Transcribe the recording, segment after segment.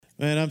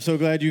Man, I'm so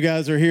glad you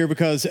guys are here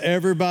because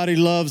everybody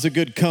loves a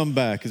good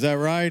comeback. Is that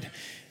right?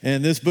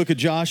 And this book of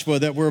Joshua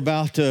that we're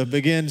about to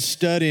begin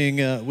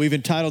studying, we've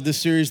entitled this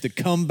series, The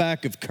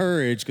Comeback of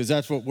Courage, because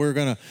that's what we're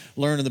going to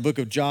learn in the book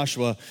of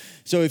Joshua.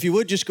 So if you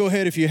would just go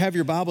ahead, if you have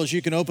your Bibles,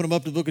 you can open them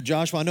up to the book of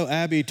Joshua. I know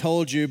Abby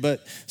told you,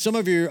 but some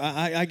of you,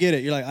 I get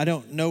it. You're like, I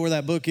don't know where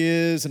that book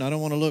is, and I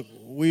don't want to look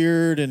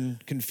weird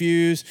and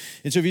confused.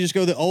 And so if you just go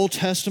to the Old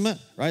Testament,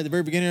 right, at the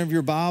very beginning of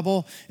your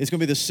Bible, it's going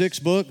to be the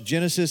sixth book,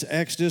 Genesis,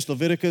 Exodus,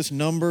 Leviticus,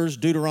 Numbers,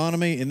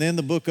 Deuteronomy, and then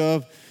the book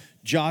of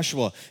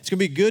Joshua. It's going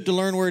to be good to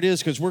learn where it is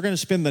because we're going to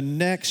spend the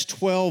next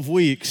 12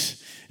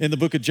 weeks in the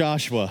book of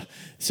Joshua.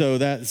 So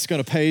that's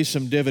going to pay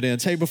some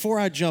dividends. Hey, before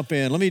I jump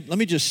in, let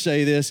me just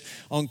say this.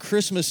 On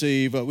Christmas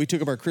Eve, we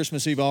took up our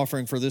Christmas Eve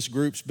offering for this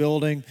group's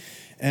building,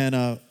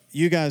 and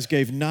you guys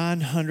gave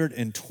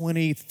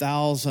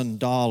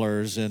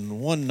 $920,000 in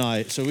one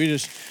night. So we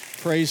just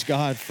praise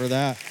God for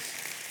that.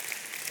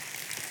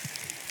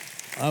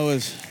 I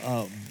was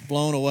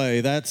blown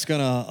away. That's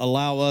going to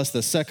allow us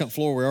the second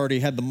floor. We already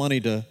had the money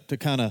to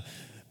kind of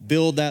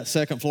build that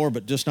second floor,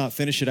 but just not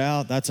finish it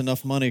out. That's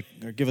enough money,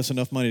 or give us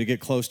enough money to get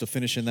close to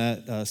finishing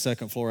that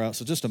second floor out.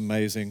 So just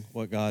amazing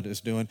what God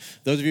is doing.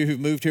 Those of you who've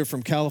moved here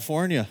from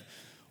California,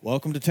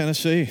 welcome to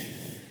Tennessee.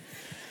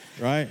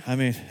 Right? I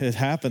mean, it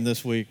happened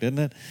this week, didn't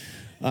it?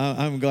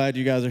 I'm glad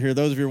you guys are here.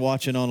 Those of you who are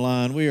watching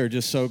online, we are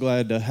just so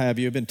glad to have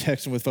you. I've been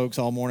texting with folks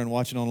all morning,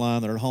 watching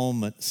online that are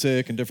home,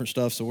 sick, and different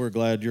stuff, so we're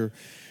glad you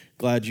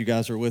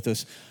guys are with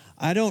us.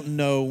 I don't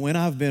know when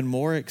I've been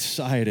more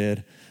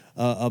excited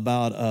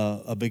about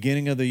a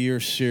beginning of the year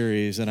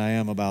series than I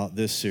am about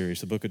this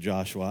series, the book of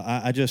Joshua.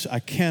 I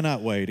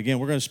cannot wait. Again,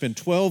 we're going to spend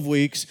 12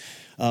 weeks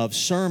of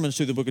sermons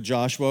through the book of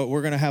Joshua.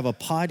 We're going to have a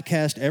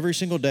podcast every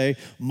single day,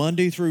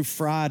 Monday through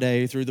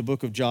Friday, through the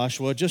book of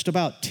Joshua, just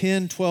about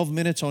 10, 12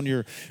 minutes on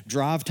your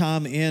drive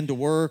time in to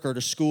work or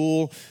to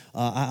school.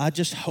 I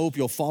just hope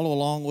you'll follow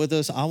along with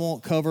us. I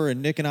won't cover,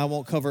 and Nick and I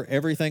won't cover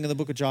everything in the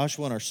book of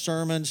Joshua in our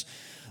sermons,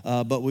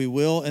 but we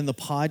will in the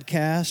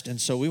podcast. And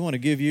so we want to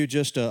give you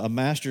just a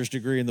master's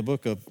degree in the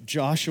book of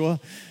Joshua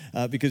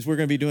because we're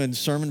going to be doing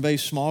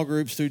sermon-based small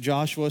groups through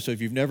Joshua. So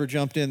if you've never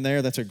jumped in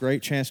there, that's a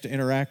great chance to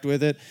interact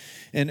with it.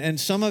 And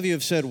some of you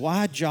have said,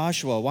 why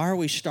Joshua? Why are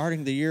we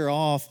starting the year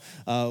off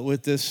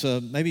with this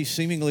maybe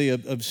seemingly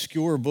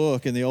obscure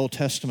book in the Old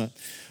Testament?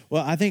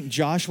 Well, I think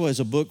Joshua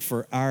is a book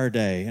for our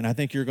day, and I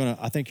think you're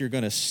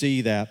gonna see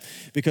that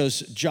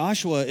because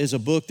Joshua is a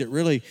book that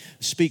really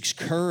speaks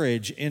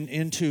courage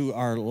into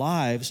our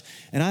lives.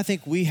 And I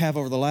think we have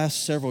over the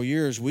last several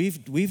years,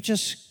 we've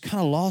just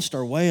kind of lost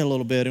our way a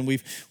little bit, and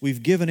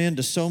we've given in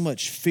to so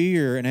much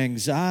fear and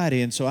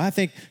anxiety. And so I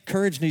think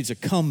courage needs a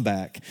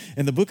comeback,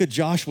 and the book of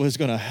Joshua is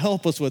going to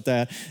help us with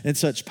that in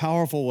such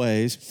powerful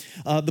ways.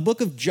 The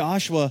book of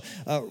Joshua,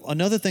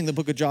 another thing the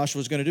book of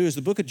Joshua is going to do is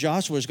the book of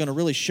Joshua is going to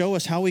really show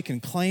us how we can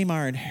claim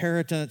our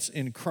inheritance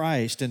in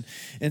Christ. And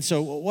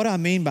so what I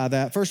mean by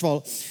that, first of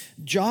all,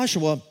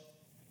 Joshua,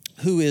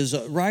 who is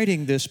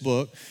writing this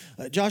book,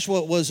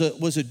 Joshua was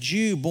a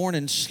Jew born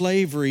in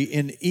slavery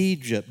in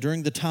Egypt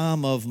during the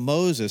time of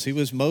Moses. He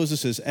was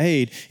Moses'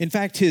 aide. In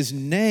fact, his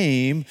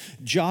name,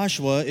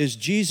 Joshua, is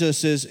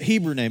Jesus'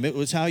 Hebrew name. It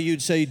was how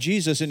you'd say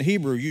Jesus in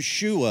Hebrew,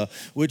 Yeshua,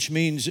 which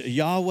means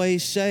Yahweh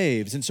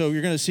saves. And so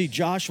you're going to see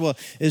Joshua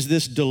is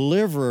this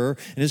deliverer,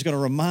 and is going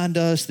to remind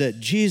us that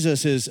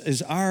Jesus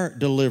is our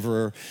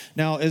deliverer.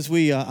 Now, as I'm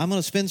going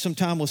to spend some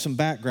time with some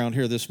background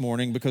here this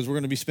morning because we're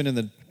going to be spending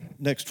the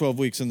next 12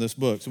 weeks in this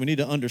book. So we need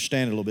to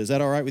understand it a little bit. Is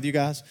that all right with you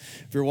guys?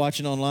 If you're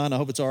watching online, I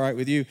hope it's all right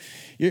with you.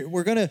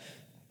 We're going to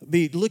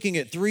be looking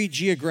at 3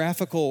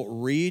 geographical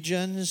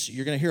regions.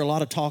 You're going to hear a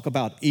lot of talk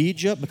about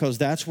Egypt because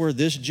that's where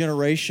this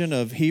generation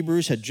of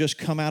Hebrews had just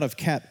come out of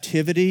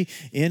captivity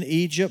in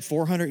Egypt,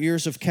 400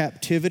 years of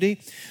captivity.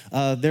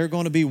 They're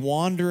going to be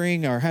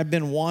wandering or have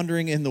been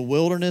wandering in the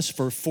wilderness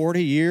for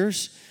 40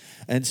 years.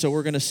 And so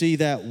we're going to see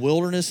that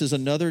wilderness is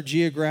another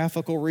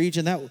geographical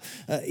region. That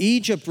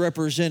Egypt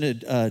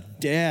represented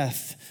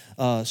death,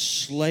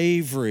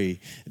 slavery.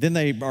 Then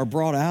they are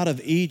brought out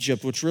of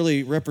Egypt, which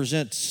really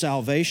represents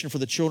salvation for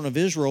the children of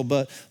Israel.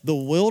 But the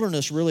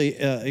wilderness really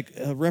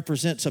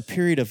represents a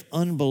period of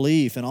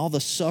unbelief and all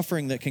the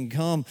suffering that can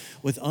come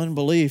with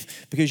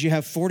unbelief because you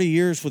have 40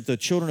 years with the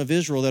children of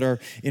Israel that are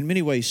in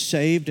many ways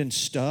saved and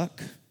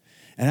stuck.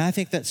 And I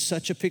think that's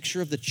such a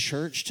picture of the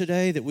church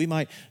today, that we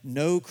might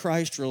know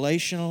Christ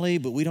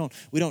relationally, but we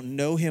don't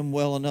know him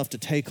well enough to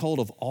take hold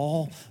of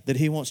all that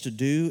he wants to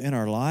do in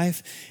our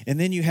life. And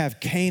then you have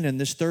Canaan,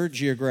 this third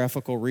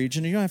geographical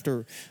region. You don't have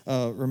to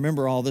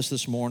remember all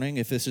this morning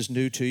if this is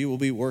new to you. We'll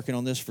be working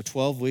on this for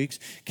 12 weeks.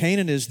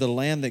 Canaan is the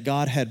land that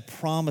God had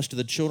promised to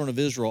the children of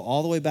Israel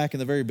all the way back in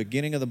the very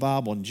beginning of the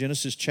Bible in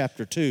Genesis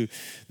chapter 2,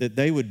 that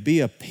they would be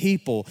a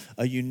people,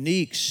 a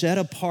unique,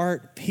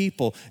 set-apart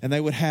people, and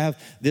they would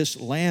have this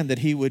land that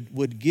he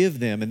would give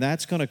them. And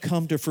that's going to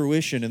come to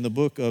fruition in the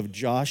book of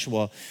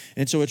Joshua.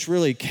 And so it's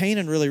really,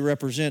 Canaan really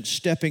represents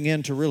stepping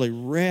into really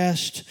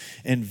rest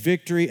and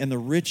victory and the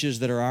riches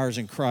that are ours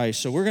in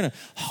Christ. So we're going to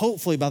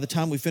hopefully, by the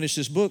time we finish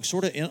this book,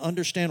 sort of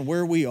understand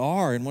where we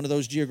are in one of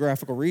those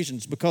geographical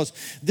regions, because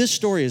this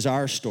story is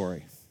our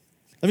story.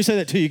 Let me say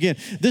that to you again.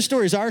 This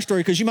story is our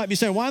story, because you might be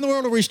saying, why in the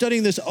world are we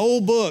studying this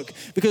old book?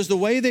 Because the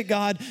way that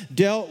God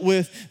dealt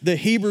with the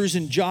Hebrews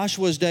in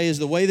Joshua's day is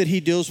the way that he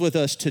deals with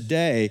us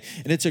today.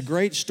 And it's a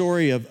great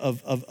story of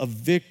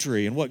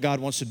victory and what God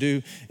wants to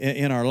do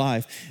in our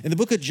life. And the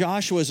book of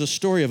Joshua is a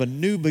story of a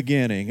new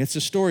beginning. It's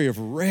a story of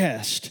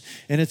rest,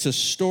 and it's a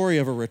story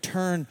of a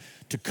return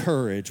to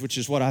courage, which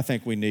is what I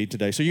think we need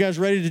today. So you guys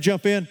ready to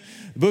jump in?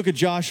 The book of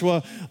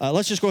Joshua.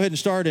 Let's just go ahead and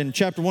start in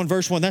chapter 1,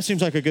 verse 1. That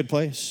seems like a good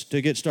place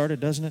to get started,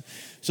 doesn't it?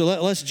 So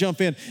let's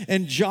jump in.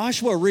 And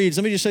Joshua reads,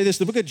 let me just say this,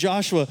 the book of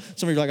Joshua,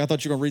 some of you are like, I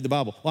thought you were going to read the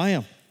Bible. Well, I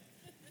am.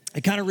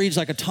 It kind of reads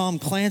like a Tom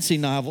Clancy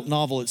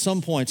novel at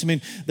some points. I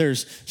mean,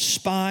 there's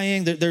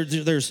spying,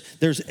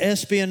 there's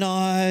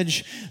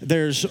espionage,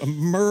 there's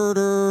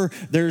murder,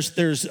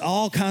 there's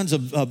all kinds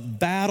of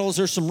battles.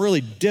 There's some really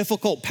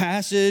difficult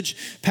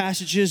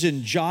passages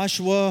in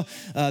Joshua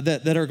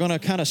that are going to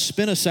kind of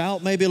spin us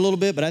out maybe a little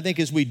bit. But I think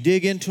as we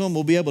dig into them,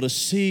 we'll be able to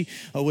see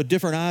with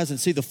different eyes and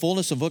see the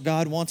fullness of what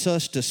God wants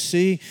us to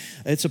see.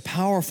 It's a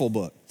powerful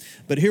book.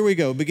 But here we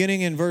go,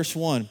 beginning in verse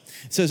 1.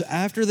 It says,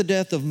 after the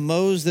death of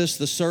Moses,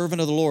 the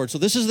servant of the Lord. So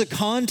this is the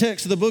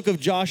context of the book of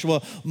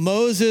Joshua.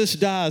 Moses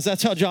dies.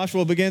 That's how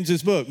Joshua begins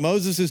his book.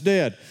 Moses is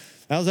dead.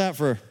 How's that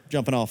for a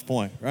jumping off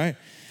point, right?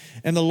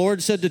 And the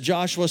Lord said to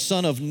Joshua,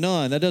 son of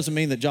Nun. That doesn't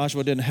mean that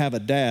Joshua didn't have a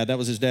dad. That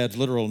was his dad's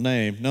literal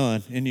name,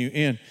 Nun,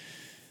 N-U-N.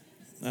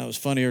 That was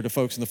funnier to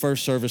folks in the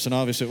first service, and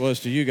obviously it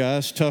was to you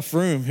guys. Tough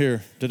room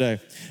here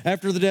today.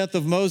 After the death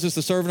of Moses,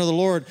 the servant of the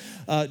Lord,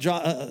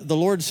 the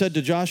Lord said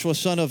to Joshua,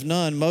 son of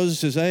Nun,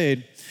 Moses'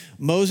 aide,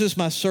 Moses,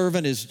 my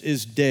servant,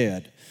 is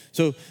dead.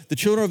 So the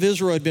children of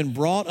Israel had been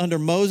brought under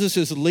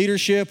Moses'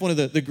 leadership, one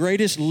of the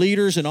greatest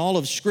leaders in all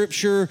of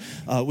Scripture.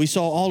 We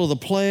saw all of the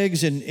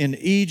plagues in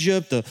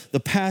Egypt,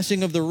 the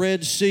passing of the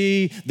Red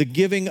Sea, the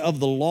giving of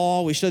the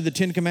law. We studied the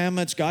Ten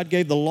Commandments. God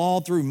gave the law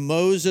through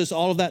Moses,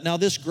 all of that. Now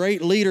this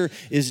great leader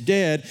is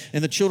dead,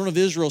 and the children of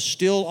Israel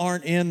still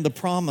aren't in the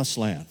promised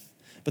land.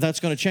 But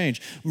that's going to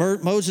change.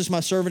 Moses,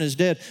 my servant, is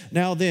dead.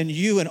 Now then,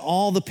 you and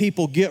all the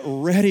people get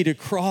ready to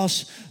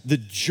cross the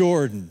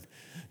Jordan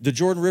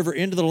River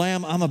into the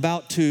land I'm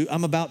about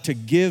to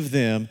give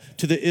them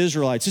to the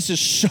Israelites. This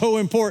is so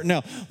important.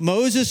 Now,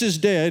 Moses is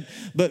dead,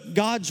 but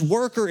God's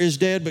worker is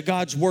dead, but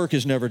God's work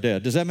is never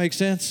dead. Does that make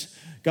sense?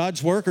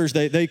 God's workers,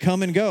 they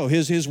come and go.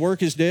 His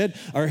work is dead,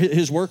 or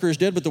his worker is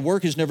dead, but the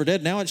work is never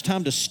dead. Now it's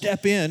time to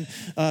step in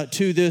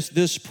to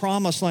this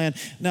promised land.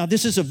 Now,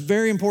 this is a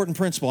very important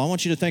principle. I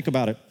want you to think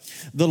about it.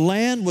 The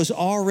land was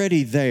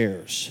already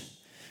theirs.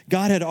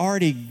 God had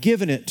already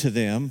given it to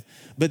them,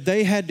 but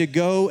they had to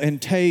go and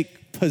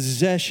take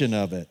possession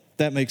of it.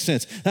 That makes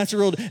sense.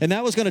 And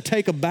that was going to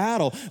take a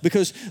battle,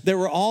 because there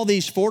were all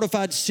these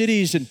fortified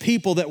cities and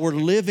people that were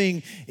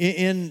living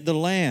in the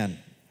land.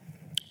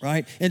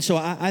 Right? And so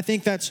I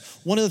think that's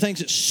one of the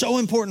things that's so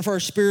important for our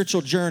spiritual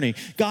journey.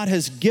 God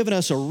has given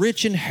us a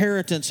rich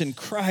inheritance in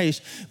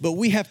Christ, but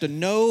we have to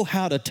know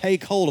how to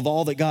take hold of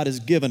all that God has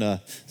given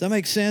us. Does that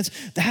make sense?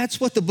 That's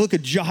what the book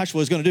of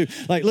Joshua is going to do.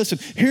 Like, listen,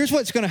 here's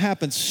what's going to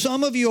happen.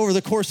 Some of you over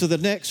the course of the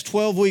next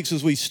 12 weeks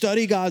as we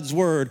study God's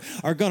word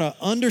are going to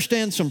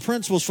understand some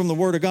principles from the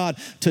word of God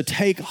to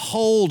take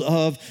hold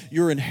of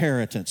your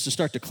inheritance, to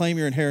start to claim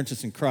your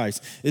inheritance in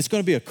Christ. It's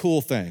going to be a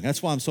cool thing.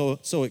 That's why I'm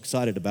so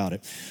excited about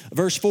it.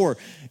 Verse 4,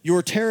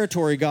 your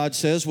territory, God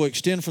says, will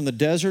extend from the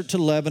desert to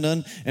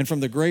Lebanon and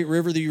from the great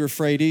river, the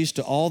Euphrates,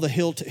 to all the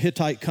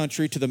Hittite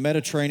country, to the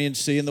Mediterranean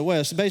Sea in the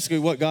west. Basically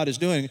what God is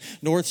doing,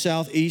 north,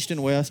 south, east,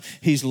 and west,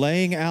 he's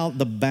laying out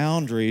the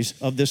boundaries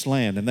of this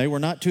land, and they were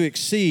not to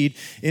exceed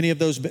any of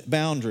those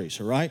boundaries,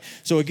 all right?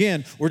 So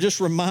again, we're just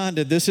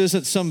reminded this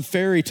isn't some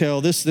fairy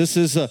tale. This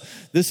is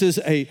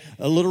a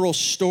literal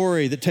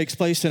story that takes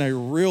place in a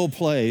real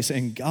place,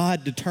 and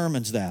God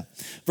determines that.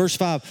 Verse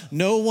 5,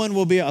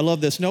 I love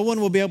this, no one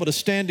will be able to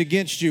stand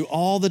against you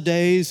all the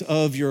days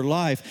of your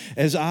life.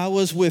 As I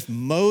was with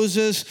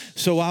Moses,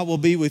 so I will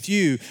be with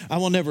you. I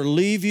will never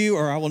leave you,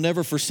 or I will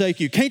never forsake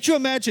you. Can't you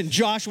imagine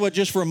Joshua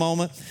just for a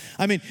moment?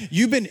 I mean,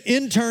 you've been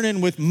interning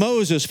with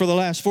Moses for the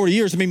last 40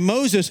 years. I mean,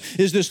 Moses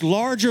is this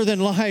larger than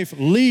life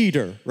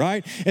leader,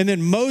 right? And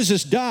then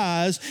Moses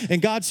dies,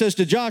 and God says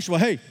to Joshua,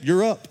 hey,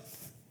 you're up.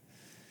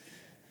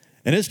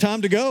 And it's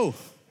time to go.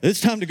 It's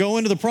time to go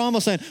into the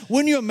promised land.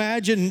 Wouldn't you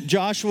imagine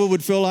Joshua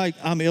would feel like,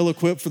 I'm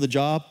ill-equipped for the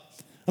job?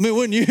 I mean,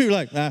 wouldn't you?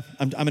 Like, I'm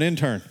an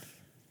intern.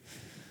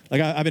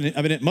 Like, I've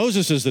been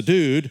Moses is the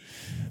dude.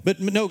 But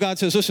no, God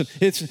says, listen,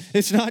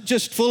 it's not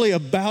just fully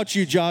about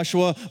you,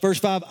 Joshua. Verse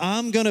 5,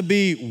 I'm going to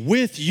be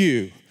with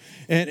you.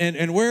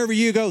 And wherever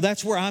you go,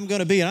 that's where I'm going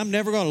to be. And I'm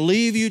never going to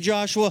leave you,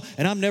 Joshua,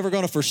 and I'm never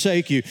going to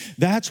forsake you.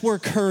 That's where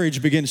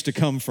courage begins to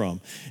come from.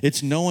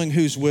 It's knowing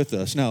who's with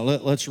us. Now,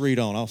 let's read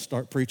on. I'll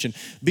start preaching.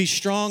 Be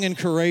strong and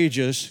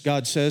courageous,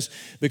 God says,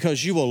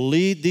 because you will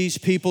lead these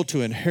people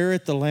to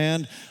inherit the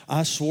land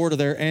I swore to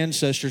their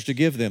ancestors to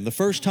give them. The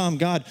first time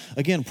God,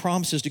 again,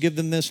 promises to give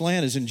them this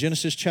land is in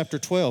Genesis chapter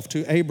 12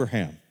 to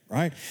Abraham,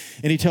 right?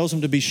 And he tells them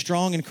to be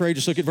strong and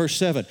courageous. Look at verse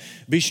 7.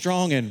 Be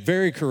strong and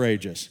very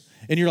courageous.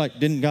 And you're like,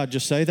 didn't God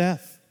just say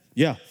that?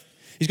 Yeah.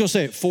 He's going to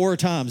say it 4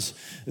 times,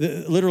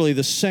 literally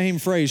the same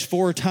phrase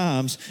 4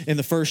 times in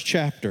the first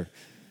chapter.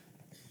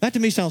 That to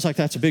me sounds like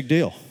that's a big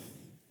deal.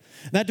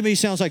 That to me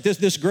sounds like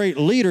this great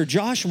leader,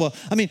 Joshua.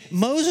 I mean,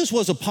 Moses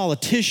was a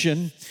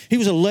politician. He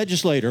was a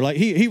legislator. Like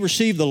he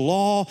received the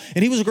law,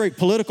 and he was a great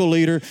political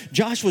leader.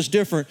 Joshua's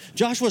different.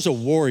 Joshua's a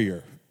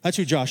warrior. That's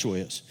who Joshua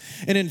is.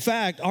 And in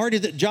fact,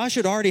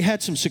 Joshua had already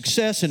had some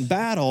success in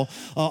battle.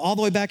 All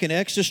the way back in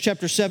Exodus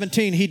chapter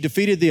 17, he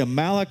defeated the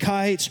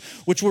Amalekites,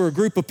 which were a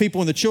group of people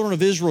when the children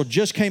of Israel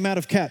just came out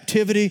of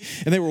captivity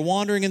and they were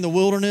wandering in the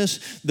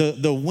wilderness.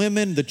 The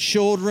women, the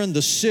children,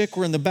 the sick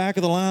were in the back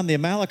of the line. The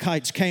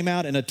Amalekites came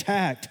out and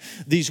attacked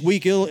these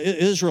weak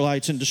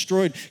Israelites and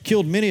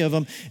killed many of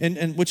them,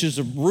 and which is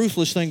a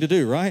ruthless thing to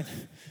do, right?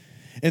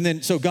 And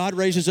then so God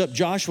raises up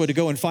Joshua to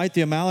go and fight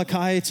the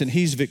Amalekites, and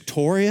he's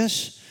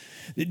victorious.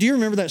 Do you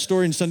remember that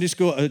story in Sunday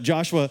school?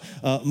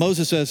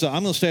 Moses says,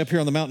 I'm going to stay up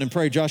here on the mountain and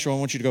pray. Joshua, I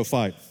want you to go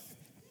fight.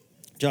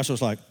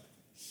 Joshua's like,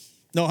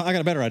 no, I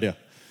got a better idea.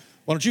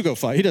 Why don't you go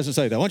fight? He doesn't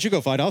say that. Why don't you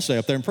go fight? I'll stay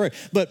up there and pray.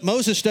 But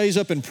Moses stays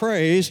up and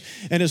prays,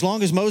 and as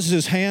long as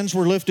Moses' hands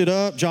were lifted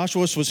up,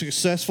 Joshua was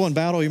successful in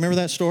battle. You remember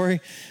that story?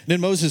 And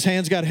then Moses'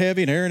 hands got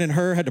heavy, and Aaron and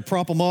Hur had to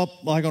prop him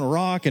up like on a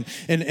rock,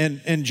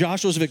 and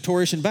Joshua was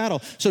victorious in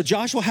battle. So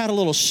Joshua had a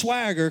little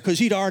swagger because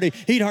he'd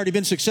already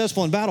been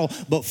successful in battle,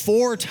 but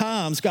 4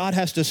 times God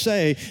has to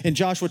say in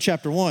Joshua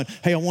chapter 1,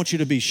 hey, I want you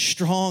to be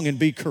strong and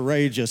be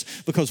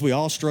courageous, because we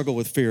all struggle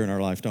with fear in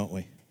our life, don't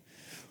we?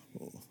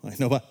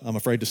 Nobody, I'm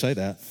afraid to say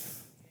that.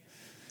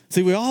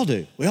 See, we all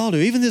do. We all do.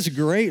 Even this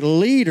great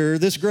leader,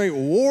 this great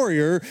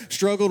warrior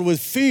struggled with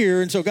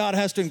fear, and so God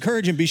has to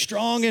encourage him, be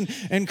strong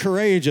and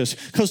courageous,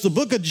 because the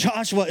book of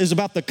Joshua is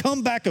about the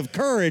comeback of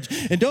courage.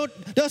 And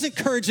doesn't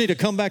courage need to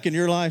come back in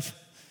your life?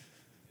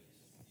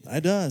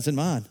 It does in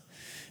mine.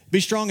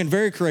 Be strong and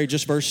very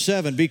courageous, verse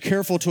 7. Be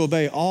careful to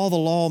obey all the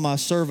law my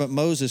servant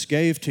Moses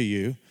gave to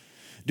you.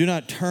 Do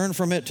not turn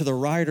from it to the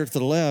right or to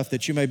the left,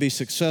 that you may be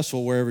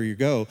successful wherever you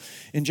go.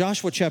 In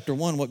Joshua chapter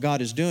 1, what God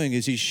is doing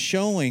is he's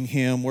showing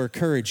him where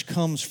courage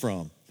comes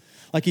from.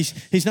 Like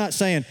he's not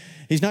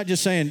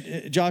just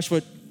saying,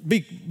 Joshua,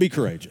 be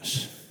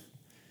courageous.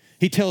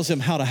 He tells him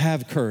how to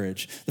have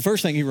courage. The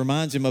first thing, he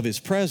reminds him of his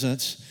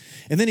presence.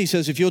 And then he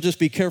says, if you'll just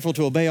be careful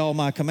to obey all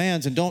my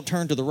commands and don't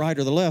turn to the right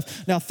or the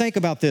left. Now think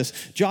about this.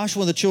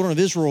 Joshua and the children of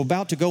Israel were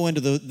about to go into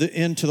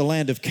the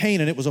land of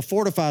Canaan. It was a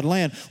fortified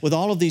land with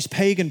all of these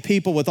pagan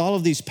people, with all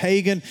of these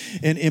pagan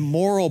and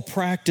immoral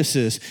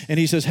practices. And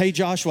he says, hey,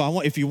 Joshua,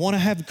 if you want to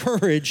have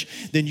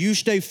courage, then you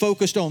stay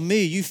focused on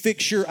me. You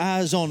fix your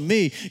eyes on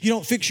me. You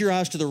don't fix your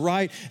eyes to the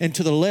right and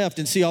to the left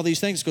and see all these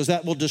things, because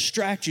that will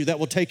distract you. That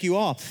will take you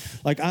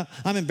off. Like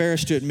I'm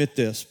embarrassed to admit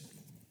this.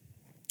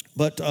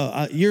 But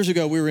years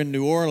ago, we were in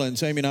New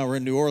Orleans. Amy and I were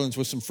in New Orleans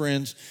with some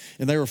friends,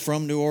 and they were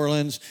from New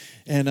Orleans.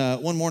 And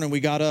one morning we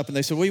got up, and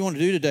they said, what do you want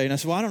to do today? And I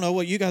said, well, I don't know.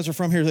 What you guys are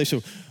from here? They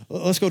said,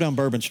 let's go down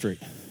Bourbon Street.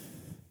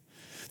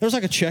 There was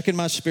like a check in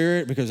my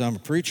spirit, because I'm a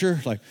preacher.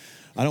 Like,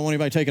 I don't want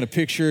anybody taking a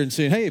picture and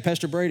saying, hey,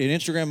 Pastor Brady, an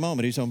Instagram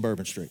moment, he's on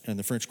Bourbon Street in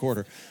the French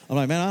Quarter. I'm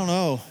like, man, I don't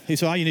know. He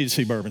said, you need to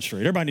see Bourbon Street.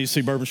 Everybody needs to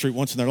see Bourbon Street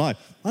once in their life.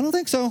 I don't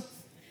think so.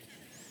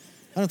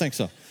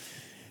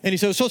 And he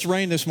said, it's supposed to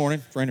rain this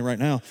morning. It's raining right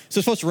now. He said,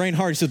 it's supposed to rain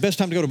hard. He said, the best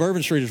time to go to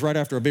Bourbon Street is right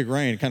after a big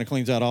rain. It kind of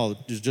cleans out all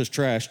just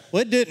trash.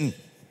 Well, it didn't.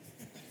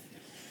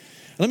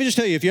 Let me just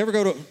tell you, if you ever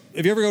go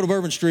to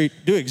Bourbon Street,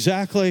 do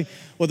exactly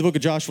what the book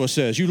of Joshua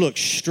says. You look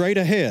straight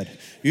ahead.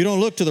 You don't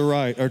look to the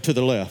right or to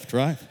the left,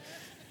 right?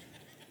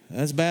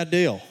 That's a bad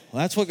deal.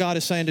 Well, that's what God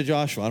is saying to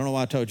Joshua. I don't know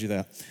why I told you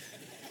that.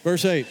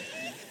 Verse 8.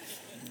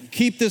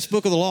 Keep this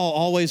book of the law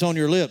always on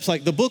your lips.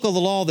 Like the book of the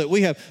law that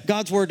we have,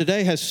 God's word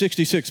today has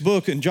 66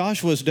 books. In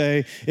Joshua's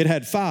day, it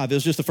had 5. It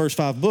was just the first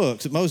 5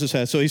 books that Moses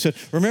had. So he said,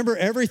 remember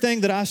everything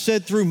that I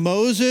said through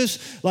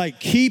Moses? Like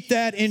keep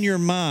that in your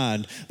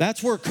mind.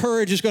 That's where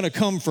courage is going to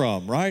come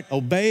from, right?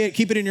 Obey it,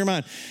 keep it in your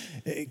mind.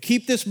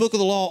 Keep this book of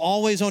the law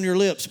always on your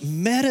lips.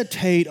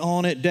 Meditate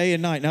on it day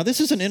and night. Now, this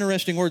is an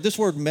interesting word. This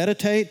word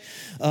meditate,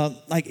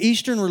 like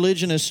Eastern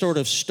religion has sort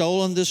of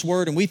stolen this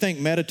word, and we think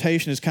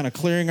meditation is kind of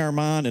clearing our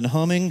mind and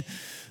humming,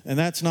 and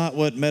that's not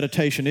what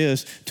meditation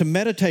is. To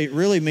meditate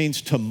really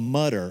means to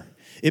mutter.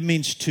 It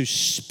means to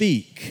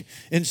speak.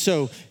 And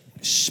so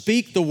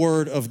Speak the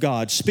word of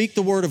God. Speak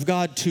the word of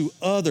God to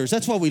others.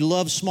 That's why we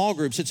love small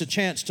groups. It's a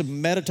chance to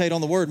meditate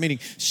on the word, meaning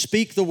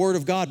speak the word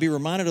of God. Be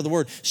reminded of the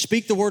word.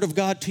 Speak the word of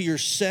God to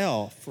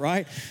yourself,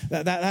 right?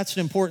 That's an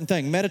important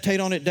thing. Meditate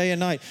on it day and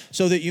night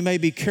so that you may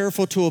be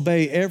careful to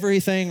obey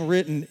everything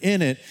written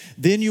in it.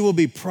 Then you will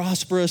be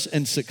prosperous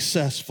and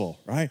successful,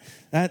 right?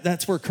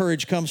 That's where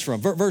courage comes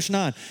from. Verse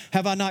 9,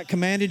 have I not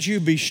commanded you,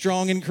 be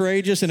strong and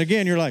courageous? And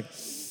again, you're like,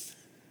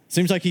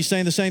 seems like he's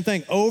saying the same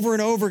thing over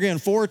and over again.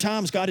 4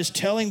 times God is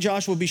telling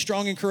Joshua, be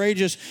strong and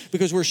courageous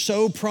because we're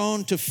so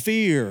prone to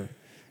fear,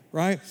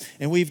 right?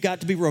 And we've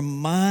got to be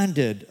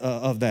reminded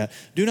of that.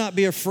 Do not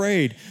be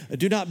afraid.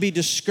 Do not be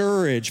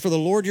discouraged, for the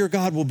Lord your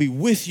God will be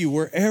with you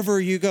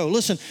wherever you go.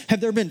 Listen,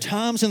 have there been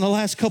times in the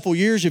last couple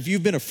years if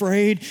you've been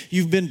afraid,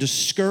 you've been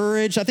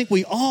discouraged? I think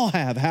we all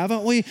have,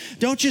 haven't we?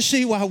 Don't you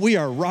see why we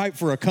are ripe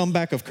for a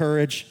comeback of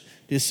courage?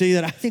 You see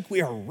that? I think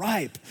we are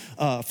ripe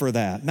for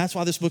that. And that's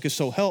why this book is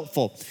so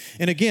helpful.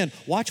 And again,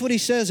 watch what he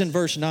says in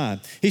verse 9.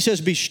 He says,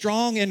 be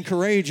strong and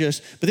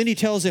courageous, but then he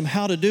tells him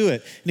how to do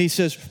it. And he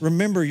says,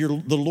 remember,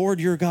 the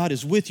Lord your God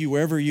is with you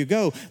wherever you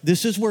go.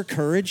 This is where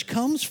courage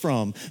comes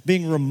from,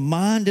 being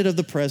reminded of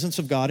the presence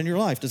of God in your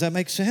life. Does that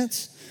make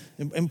sense?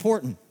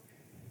 Important.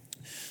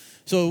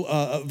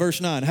 So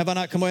verse 9, have I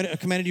not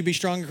commanded you to be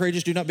strong and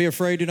courageous? Do not be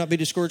afraid, do not be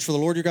discouraged, for the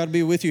Lord your God will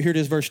be with you. Here it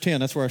is, verse 10.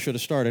 That's where I should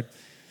have started.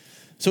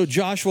 So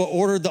Joshua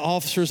ordered the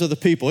officers of the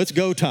people. It's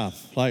go time.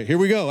 Like, here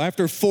we go.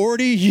 After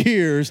 40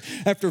 years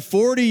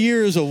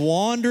of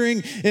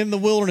wandering in the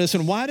wilderness.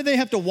 And why did they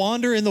have to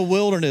wander in the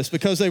wilderness?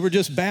 Because they were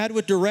just bad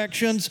with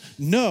directions?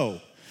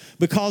 No.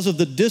 Because of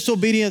the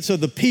disobedience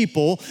of the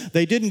people,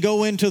 they didn't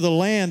go into the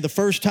land the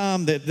first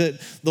time that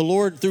the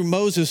Lord, through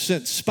Moses,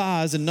 sent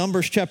spies. In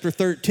Numbers chapter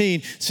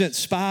 13, sent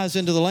spies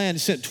into the land. He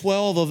sent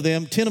 12 of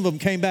them. 10 of them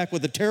came back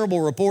with a terrible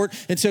report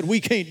and said,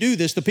 we can't do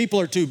this. The people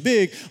are too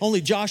big.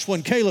 Only Joshua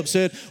and Caleb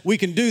said, we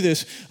can do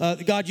this.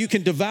 God, you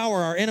can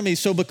devour our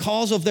enemies. So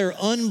because of their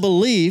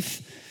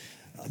unbelief,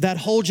 that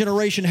whole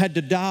generation had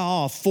to die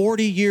off.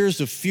 40 years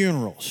of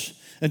funerals.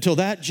 Until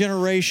that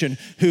generation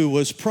who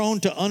was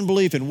prone to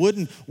unbelief and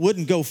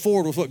wouldn't go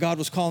forward with what God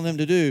was calling them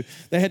to do,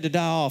 they had to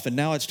die off, and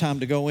now it's time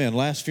to go in.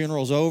 Last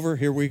funeral's over,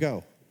 here we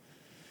go.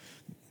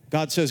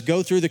 God says,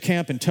 go through the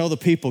camp and tell the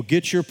people,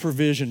 get your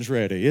provisions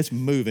ready. It's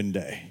moving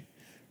day,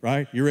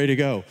 right? You ready to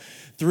go?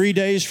 3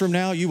 days from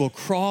now, you will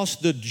cross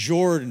the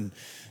Jordan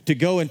to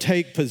go and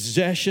take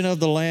possession of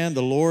the land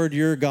the Lord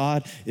your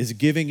God is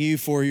giving you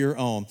for your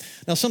own.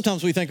 Now,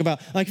 sometimes we think about,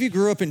 like if you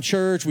grew up in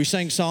church, we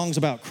sang songs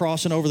about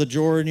crossing over the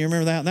Jordan. You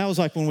remember that? And that was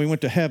like when we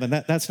went to heaven.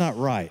 That's not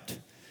right.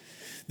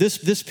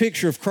 This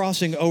picture of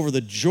crossing over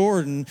the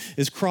Jordan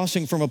is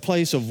crossing from a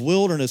place of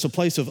wilderness, a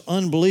place of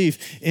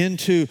unbelief,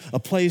 into a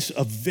place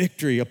of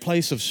victory, a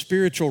place of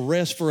spiritual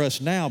rest for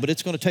us now, but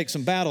it's going to take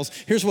some battles.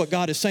 Here's what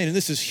God is saying, and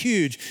this is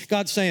huge.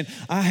 God's saying,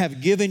 I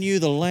have given you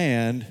the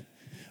land,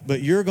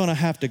 but you're going to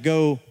have to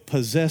go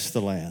possess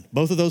the land.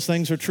 Both of those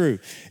things are true.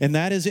 And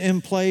that is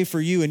in play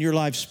for you in your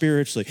life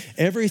spiritually.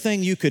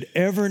 Everything you could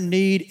ever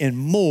need and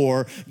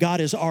more, God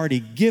has already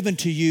given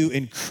to you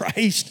in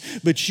Christ,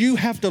 but you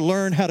have to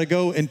learn how to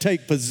go and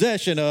take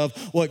possession of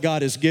what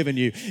God has given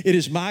you. It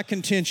is my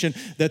contention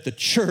that the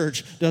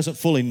church doesn't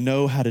fully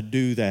know how to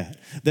do that.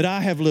 That I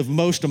have lived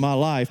most of my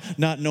life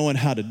not knowing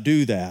how to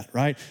do that,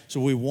 right?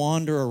 So we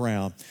wander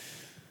around.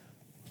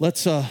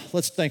 Let's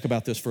think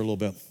about this for a little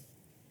bit.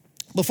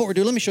 Before we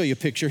do, let me show you a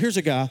picture. Here's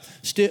a guy,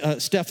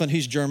 Stefan,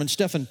 he's German,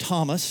 Stefan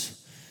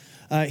Thomas.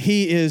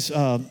 He is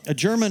a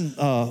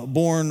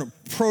German-born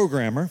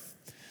programmer.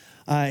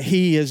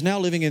 He is now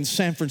living in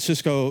San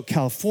Francisco,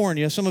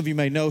 California. Some of you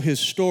may know his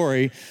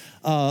story.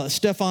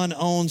 Stefan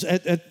owns,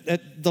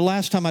 at the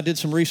last time I did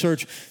some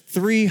research,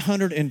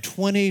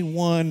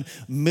 $321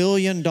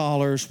 million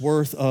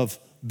worth of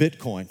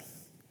Bitcoin.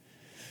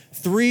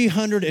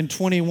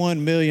 $321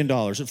 million.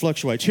 It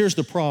fluctuates. Here's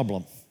the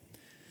problem.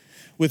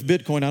 With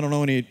Bitcoin, I don't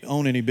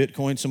own any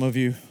Bitcoin. Some of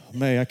you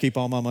may. I keep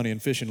all my money in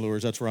fishing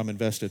lures. That's where I'm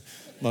invested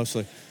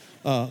mostly.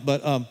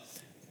 And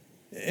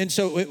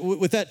so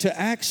with that, to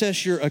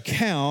access your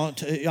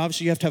account,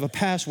 obviously you have to have a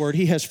password.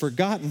 He has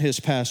forgotten his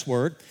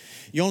password.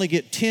 You only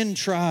get 10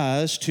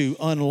 tries to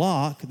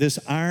unlock this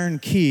iron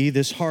key,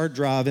 this hard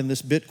drive in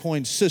this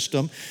Bitcoin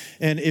system.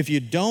 And if you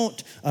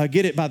don't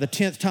get it by the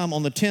 10th time,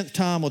 on the 10th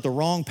time with the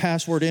wrong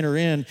password enter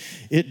in,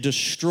 it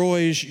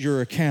destroys your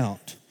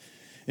account.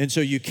 And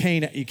so you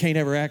can't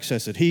ever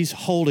access it. He's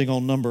holding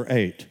on number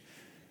 8,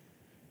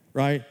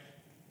 right?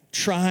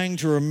 Trying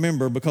to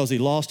remember because he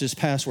lost his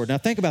password. Now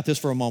think about this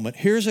for a moment.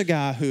 Here's a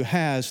guy who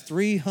has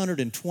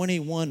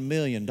 $321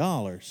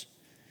 million.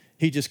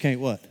 He just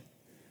can't what?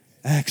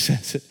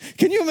 Access it.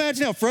 Can you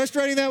imagine how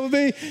frustrating that would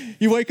be?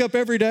 You wake up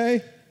every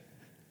day.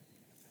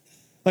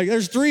 Like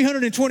there's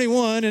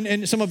 321,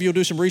 and some of you will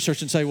do some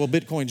research and say, well,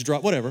 Bitcoin's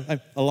dropped, whatever,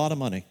 a lot of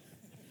money.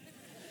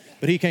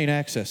 But he can't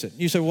access it.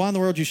 You say, why in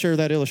the world did you share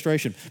that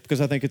illustration?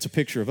 Because I think it's a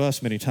picture of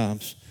us many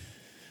times.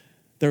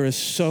 There is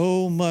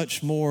so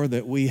much more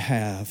that we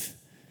have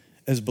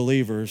as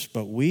believers,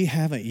 but we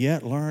haven't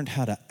yet learned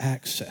how to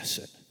access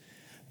it.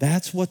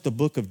 That's what the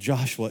book of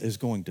Joshua is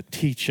going to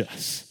teach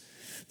us.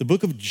 The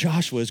book of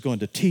Joshua is going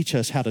to teach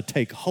us how to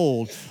take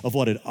hold of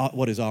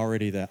what is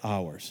already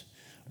ours.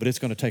 But it's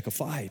going to take a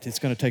fight. It's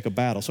going to take a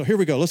battle. So here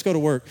we go. Let's go to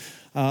work.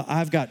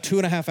 I've got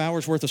 2.5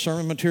 hours worth of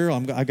sermon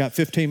material. I've got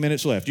 15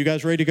 minutes left. You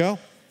guys ready to go?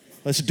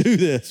 Let's do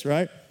this,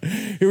 right?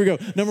 Here we go.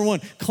 Number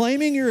one,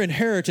 claiming your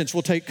inheritance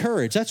will take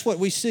courage. That's what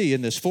we see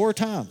in this 4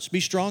 times. Be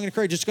strong and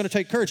courageous. It's going to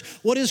take courage.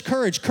 What is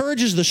courage?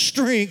 Courage is the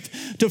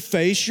strength to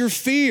face your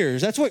fears.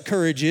 That's what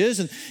courage is.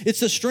 And it's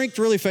the strength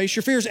to really face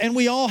your fears. And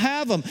we all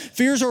have them.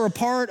 Fears are a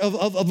part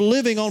of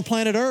living on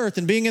planet Earth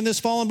and being in this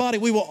fallen body.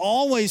 We will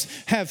always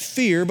have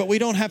fear, but we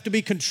don't have to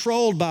be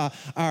controlled by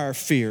our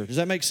fear. Does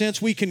that make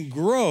sense? We can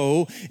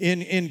grow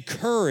in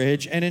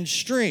courage and in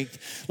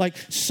strength. Like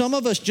some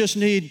of us just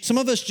need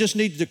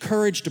the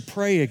courage to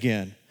pray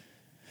again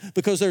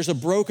because there's a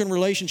broken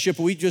relationship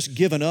we've just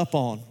given up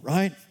on,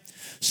 right?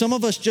 Some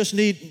of us just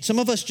need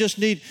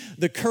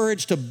the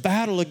courage to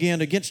battle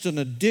again against an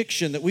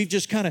addiction that we've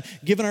just kind of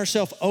given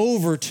ourselves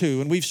over to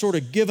and we've sort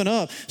of given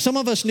up. Some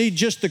of us need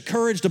just the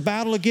courage to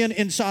battle again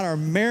inside our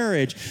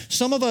marriage.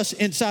 Some of us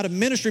inside of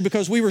ministry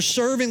because we were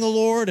serving the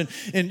Lord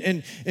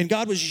and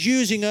God was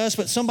using us,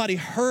 but somebody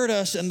hurt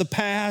us in the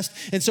past.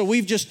 And so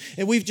we've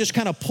just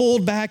kind of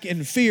pulled back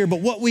in fear.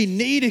 But what we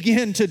need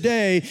again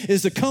today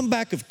is the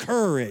comeback of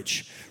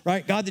courage,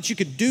 right? God, that you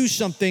could do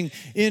something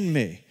in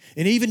me.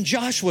 And even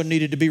Joshua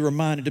needed to be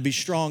reminded to be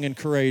strong and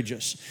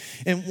courageous.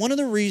 And one of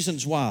the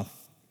reasons why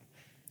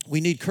we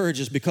need courage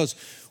is because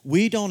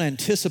we don't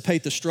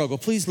anticipate the struggle.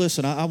 Please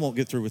listen, I won't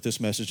get through with this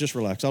message. Just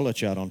relax. I'll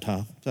let you out on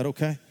time. Is that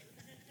okay?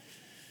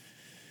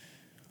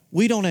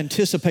 We don't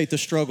anticipate the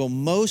struggle.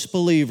 Most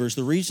believers,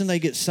 the reason they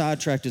get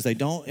sidetracked is they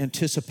don't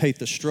anticipate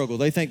the struggle.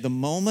 They think the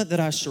moment that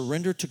I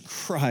surrender to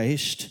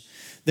Christ,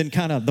 then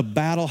kind of the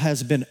battle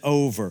has been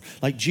over.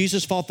 Like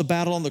Jesus fought the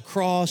battle on the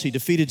cross. He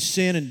defeated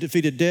sin and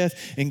defeated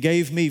death and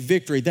gave me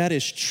victory. That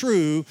is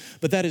true,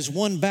 but that is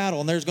one battle.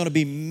 And there's going to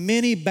be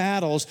many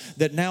battles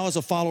that now as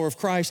a follower of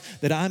Christ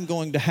that I'm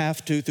going to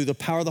have to, through the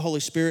power of the Holy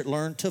Spirit,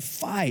 learn to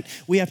fight.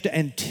 We have to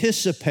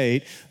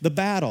anticipate the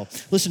battle.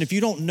 Listen, if you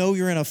don't know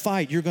you're in a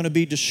fight, you're going to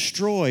be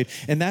destroyed.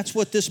 And that's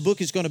what this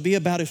book is going to be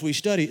about as we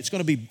study. It's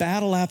going to be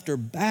battle after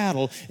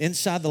battle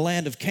inside the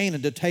land of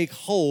Canaan to take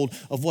hold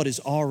of what is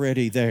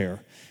already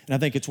there. And I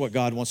think it's what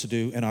God wants to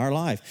do in our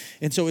life.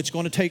 And so it's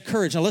going to take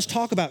courage. Now let's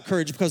talk about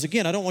courage because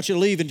again, I don't want you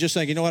to leave and just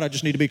think, you know what, I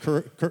just need to be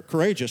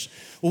courageous.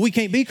 Well, we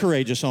can't be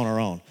courageous on our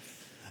own.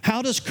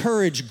 How does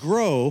courage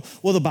grow?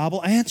 Well, the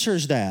Bible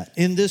answers that.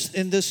 In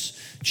this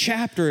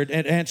chapter, it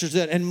answers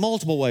that in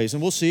multiple ways,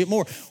 and we'll see it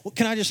more. Well,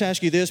 can I just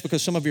ask you this,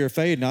 because some of you are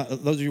fading,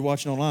 those of you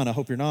watching online, I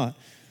hope you're not.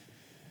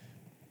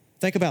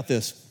 Think about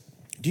this.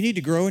 Do you need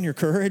to grow in your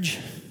courage?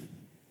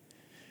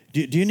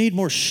 Do you need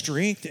more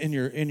strength in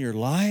your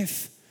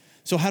life?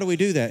 So how do we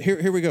do that?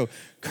 Here we go.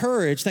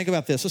 Courage, think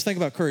about this. Let's think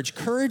about courage.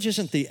 Courage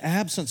isn't the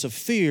absence of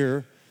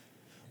fear,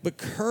 but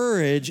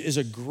courage is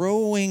a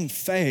growing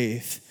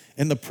faith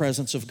in the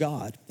presence of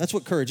God. That's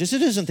what courage is.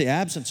 It isn't the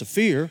absence of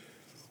fear.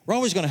 We're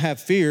always going to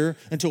have fear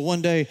until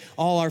one day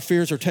all our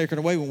fears are taken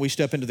away when we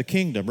step into the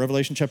kingdom.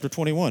 Revelation chapter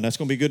 21. That's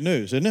going to be good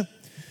news, isn't it?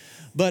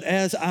 But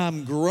as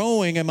I'm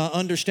growing in my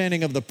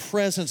understanding of the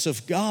presence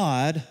of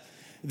God,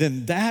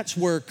 then that's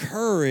where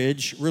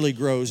courage really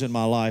grows in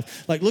my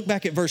life. Like, look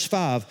back at verse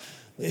 5.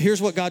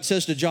 Here's what God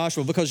says to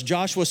Joshua, because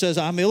Joshua says,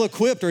 I'm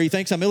ill-equipped, or he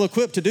thinks I'm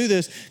ill-equipped to do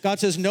this. God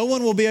says, no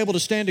one will be able to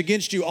stand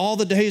against you all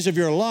the days of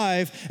your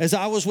life. As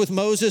I was with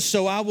Moses,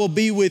 so I will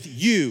be with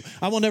you.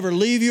 I will never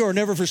leave you or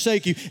never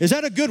forsake you. Is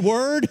that a good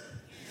word?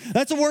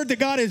 That's a word that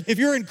God is, if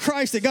you're in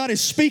Christ, that God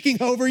is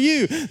speaking over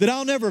you, that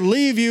I'll never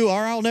leave you or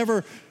I'll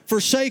never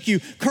forsake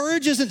you.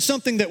 Courage isn't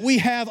something that we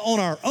have on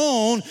our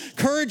own.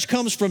 Courage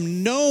comes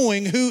from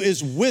knowing who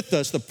is with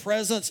us, the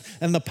presence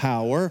and the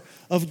power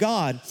of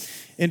God.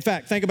 In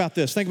fact, think about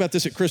this. Think about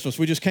this at Christmas.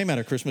 We just came out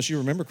of Christmas. You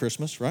remember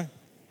Christmas, right?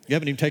 You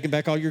haven't even taken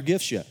back all your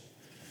gifts yet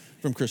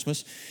from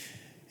Christmas.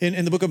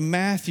 In the book of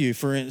Matthew,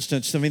 for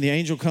instance, I mean, the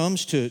angel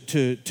comes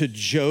to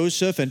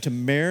Joseph and to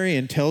Mary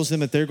and tells them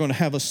that they're going to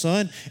have a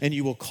son, and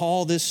you will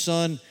call this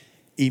son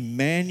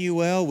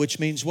Emmanuel, which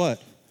means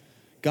what?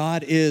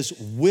 God is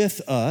with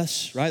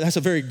us, right? That's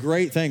a very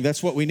great thing.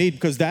 That's what we need,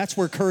 because that's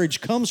where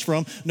courage comes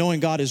from, knowing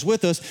God is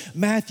with us.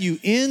 Matthew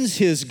ends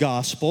his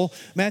gospel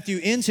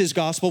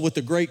with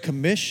the Great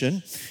Commission.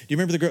 Do you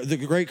remember the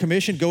Great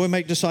Commission? Go and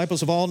make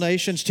disciples of all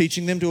nations,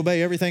 teaching them to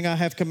obey everything I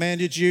have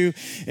commanded you,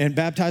 and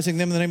baptizing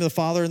them in the name of the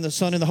Father and the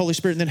Son and the Holy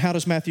Spirit. And then how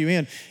does Matthew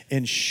end?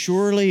 And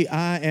surely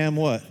I am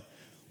what?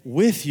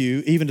 With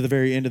you even to the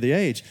very end of the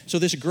age. So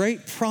this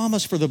great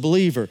promise for the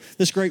believer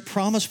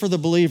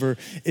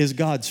is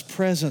God's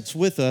presence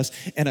with us,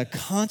 and a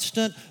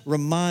constant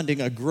reminding,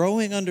 a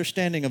growing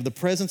understanding of the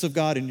presence of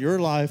God in your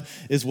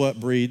life is what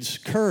breeds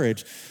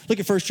courage.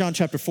 Look at 1 John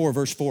chapter 4,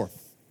 verse 4.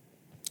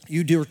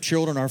 You, dear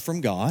children, are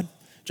from God.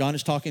 John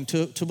is talking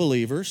to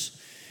believers.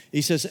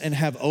 He says, and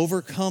have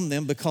overcome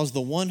them, because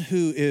the one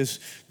who is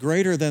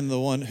greater than the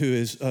one who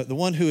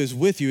is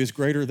with you is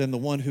greater than the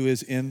one who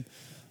is in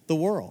the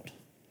world.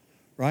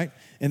 right?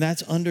 And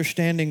that's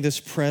understanding this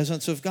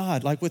presence of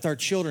God. Like with our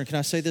children, can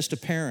I say this to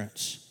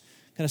parents?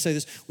 Can I say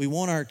this? We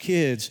want our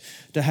kids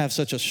to have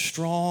such a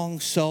strong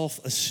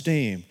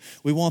self-esteem.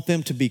 We want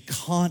them to be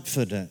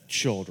confident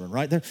children,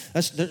 right?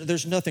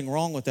 There's nothing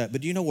wrong with that.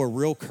 But do you know where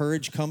real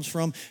courage comes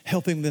from?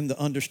 Helping them to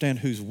understand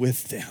who's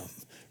with them,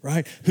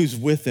 right? Who's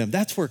with them.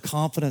 That's where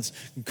confidence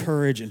and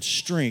courage and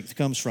strength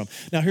comes from.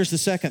 Now, here's the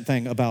second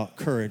thing about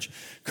courage.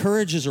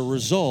 Courage is a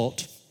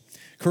result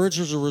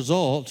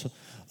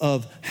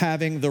of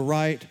having the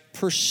right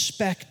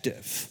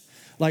perspective.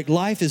 Like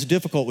life is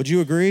difficult, would you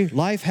agree?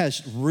 Life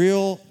has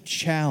real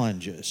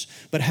challenges,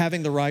 but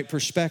having the right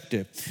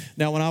perspective.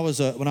 Now, when I was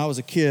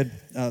a kid,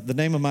 the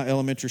name of my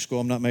elementary school,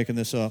 I'm not making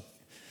this up,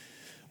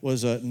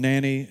 was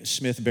Nanny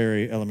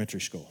Smith-Berry Elementary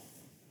School.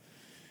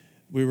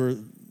 We were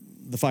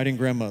the Fighting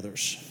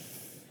Grandmothers,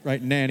 right?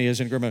 Nanny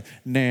as in grandmother,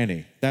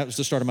 Nanny. That was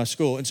the start of my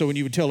school. And so when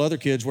you would tell other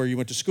kids where you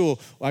went to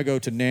school, well, I go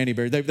to Nanny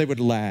Berry, they would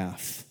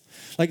laugh.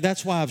 Like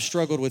that's why I've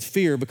struggled with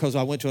fear, because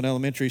I went to an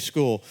elementary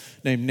school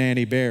named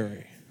Nanny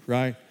Berry.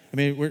 Right? I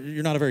mean,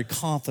 you're not a very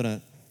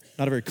confident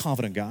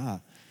guy,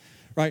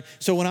 right?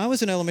 So when I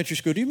was in elementary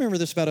school, do you remember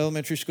this about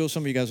elementary school?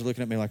 Some of you guys are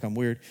looking at me like I'm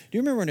weird. Do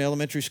you remember in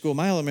elementary school,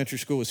 my elementary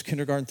school was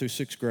kindergarten through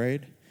sixth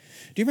grade.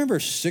 Do you remember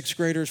sixth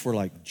graders were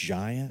like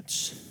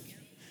giants?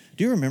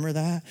 Do you remember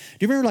that? Do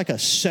you remember like a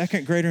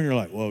second grader and you're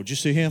like, whoa, did you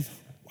see him?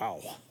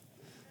 Wow,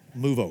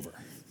 move over.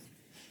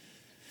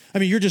 I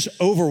mean, you're just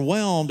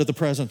overwhelmed at the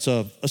presence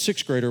of a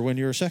sixth grader when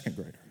you're a second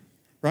grader,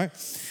 right?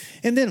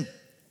 And then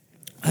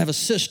I have a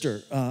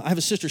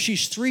sister.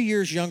 She's 3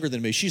 years younger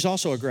than me. She's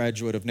also a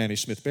graduate of Nanny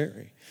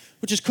Smith-Berry,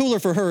 which is cooler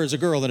for her as a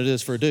girl than it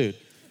is for a dude.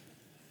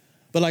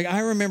 But like I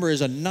remember as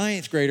a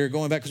ninth grader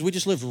going back, because we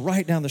just lived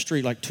right down the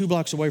street, like 2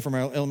 blocks away from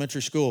our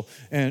elementary school,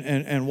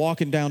 and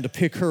walking down to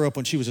pick her up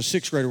when she was a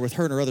sixth grader with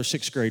her and her other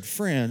sixth grade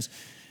friends.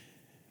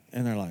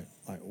 And they're like,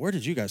 where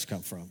did you guys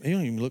come from? You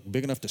don't even look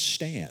big enough to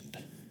stand,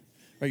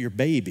 right? You're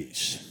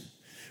babies.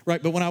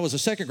 Right, but when I was a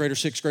second grader,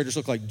 sixth graders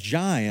look like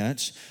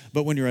giants.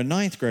 But when you're a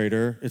ninth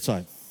grader, it's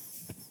like,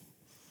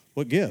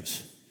 what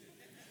gives?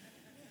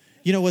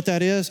 You know what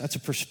that is? That's a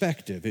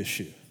perspective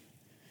issue.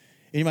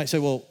 And you might say,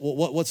 well,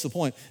 what's the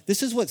point?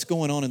 This is what's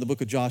going on in the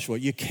book of Joshua.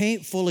 You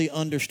can't fully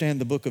understand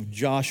the book of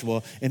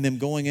Joshua and them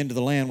going into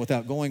the land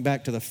without going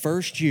back to the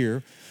first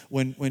year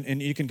when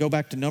and you can go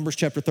back to Numbers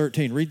chapter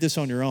 13. Read this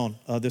on your own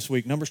this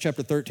week. Numbers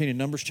chapter 13 and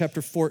Numbers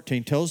chapter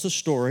 14 tells the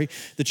story.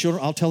 The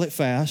children, I'll tell it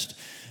fast.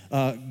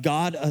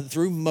 God,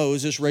 through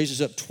Moses,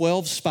 raises up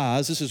 12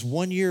 spies. This is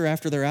 1 year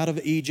after they're out of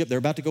Egypt. They're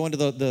about to go into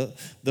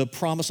the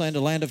promised land,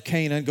 the land of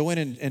Canaan, go in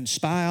and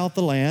spy out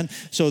the land.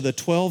 So the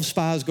 12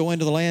 spies go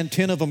into the land.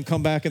 10 of them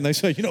come back and they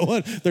say, you know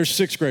what? There's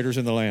sixth graders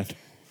in the land.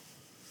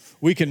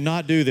 We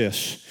cannot do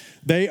this.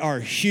 They are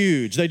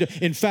huge.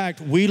 In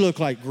fact, we look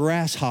like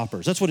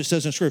grasshoppers. That's what it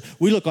says in Scripture.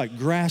 We look like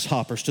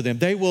grasshoppers to them.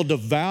 They will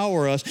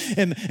devour us.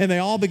 And they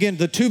all begin,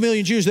 the 2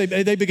 million Jews,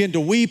 they begin to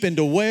weep and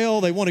to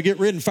wail. They want to get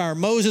rid and fire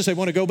Moses. They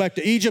want to go back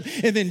to Egypt.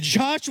 And then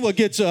Joshua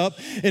gets up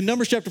in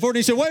Numbers chapter 14.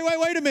 He said,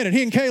 wait a minute.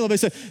 He and Caleb, they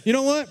said, you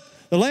know what?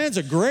 The land's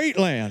a great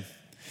land.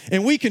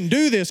 And we can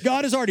do this.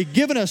 God has already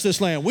given us this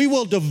land. We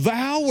will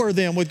devour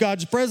them with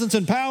God's presence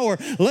and power.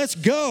 Let's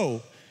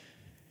go.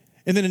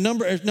 And then in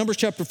Numbers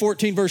chapter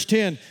 14, verse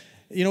 10,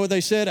 you know what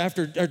they said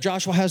after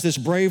Joshua has this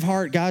brave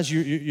heart? Guys,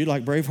 you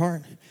like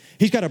Braveheart?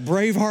 He's got a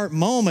Braveheart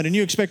moment, and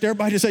you expect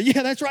everybody to say,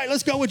 yeah, that's right,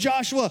 let's go with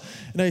Joshua.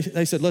 And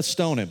they said, let's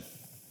stone him.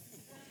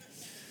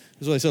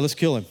 That's what they said, let's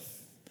kill him.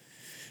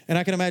 And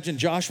I can imagine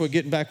Joshua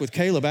getting back with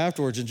Caleb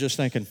afterwards and just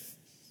thinking,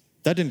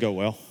 that didn't go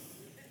well.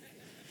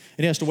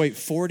 And he has to wait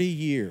 40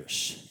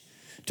 years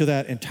to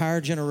that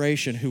entire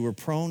generation who were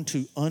prone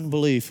to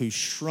unbelief, who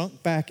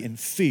shrunk back in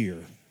fear,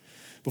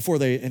 before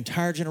the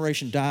entire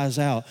generation dies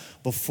out,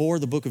 before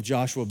the book of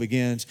Joshua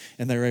begins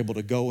and they're able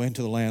to go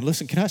into the land.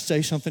 Listen, can I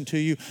say something to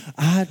you?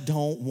 I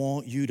don't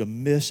want you to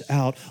miss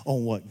out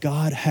on what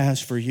God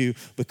has for you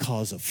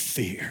because of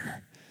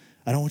fear.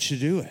 I don't want you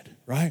to do it,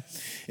 right?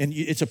 And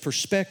it's a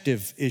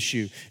perspective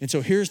issue. And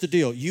so here's the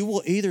deal. You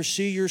will either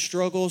see your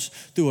struggles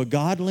through a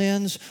God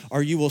lens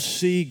or you will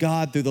see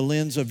God through the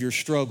lens of your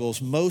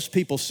struggles. Most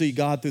people see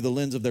God through the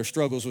lens of their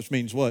struggles, which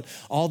means what?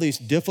 All these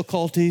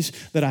difficulties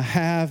that I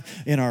have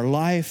in our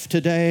life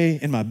today,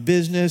 in my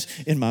business,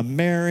 in my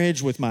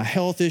marriage, with my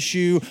health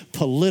issue,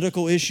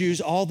 political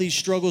issues, all these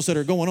struggles that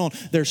are going on,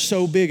 they're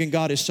so big and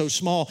God is so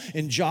small.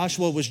 And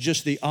Joshua was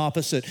just the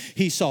opposite.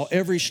 He saw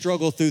every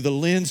struggle through the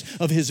lens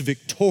of his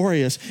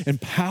victorious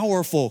and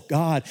powerful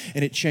God,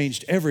 and it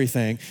changed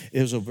everything.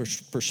 It was a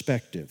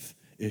perspective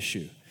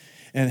issue.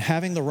 And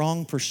having the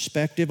wrong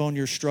perspective on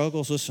your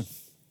struggles, listen,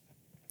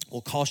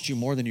 will cost you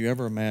more than you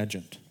ever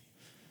imagined.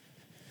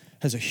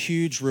 Has a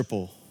huge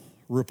ripple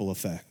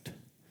effect.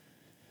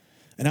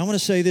 And I want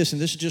to say this,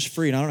 and this is just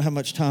free, and I don't have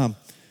much time,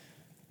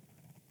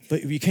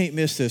 but you can't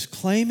miss this.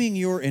 Claiming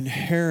your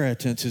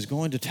inheritance is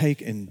going to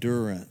take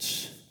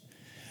endurance.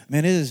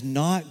 Man, it is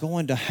not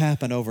going to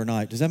happen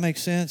overnight. Does that make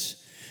sense?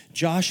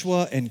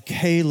 Joshua and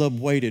Caleb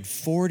waited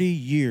 40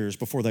 years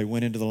before they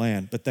went into the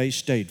land, but they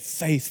stayed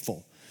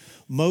faithful.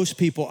 Most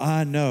people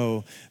I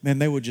know, man,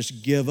 they would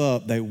just give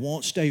up. They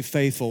won't stay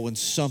faithful when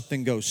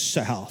something goes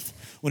south,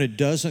 when it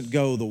doesn't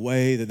go the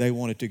way that they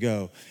want it to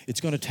go. It's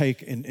going to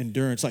take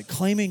endurance. Like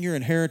claiming your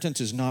inheritance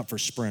is not for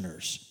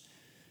sprinters.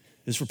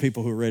 It's for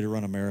people who are ready to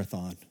run a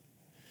marathon.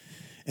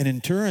 And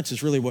endurance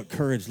is really what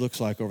courage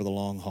looks like over the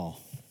long haul.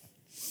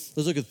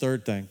 Let's look at the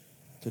third thing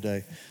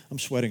today. I'm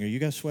sweating. Are you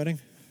guys sweating?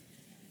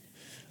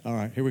 All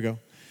right, here we go.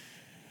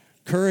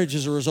 Courage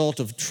is a result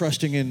of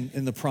trusting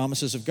in the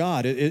promises of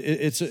God.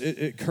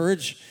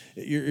 Courage,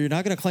 you're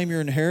not going to claim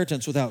your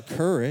inheritance without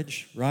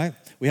courage, right?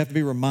 We have to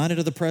be reminded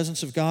of the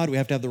presence of God. We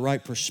have to have the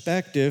right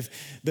perspective,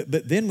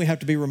 but then we have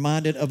to be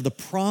reminded of the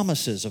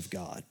promises of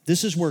God.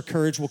 This is where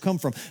courage will come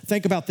from.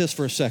 Think about this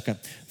for a second.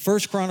 1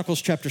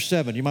 Chronicles chapter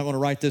 7. You might want to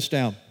write this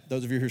down.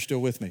 Those of you who are still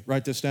with me,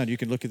 write this down. You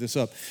can look at this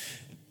up.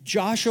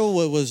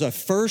 Joshua was a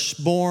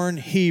firstborn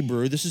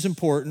Hebrew. This is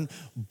important.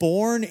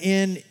 Born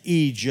in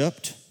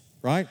Egypt.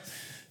 Right?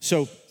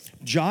 So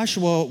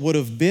Joshua would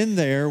have been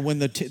there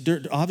when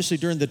obviously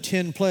during the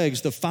 10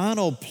 plagues. The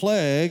final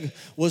plague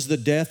was the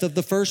death of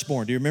the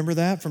firstborn. Do you remember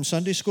that from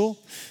Sunday school?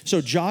 So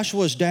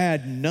Joshua's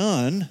dad,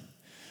 Nun,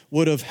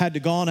 would have had to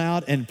gone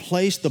out and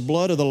placed the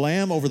blood of the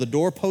lamb over the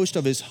doorpost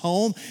of his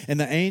home, and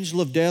the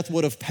angel of death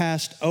would have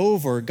passed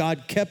over.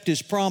 God kept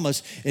his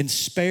promise and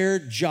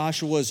spared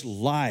Joshua's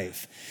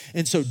life.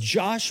 And so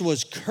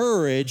Joshua's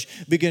courage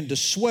began to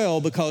swell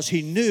because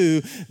he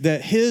knew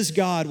that his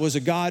God was a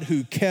God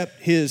who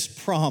kept his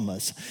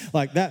promise.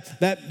 Like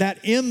that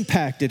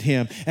impacted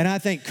him. And I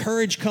think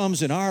courage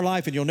comes in our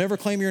life, and you'll never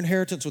claim your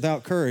inheritance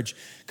without courage,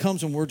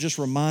 comes when we're just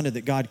reminded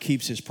that God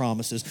keeps his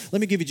promises. Let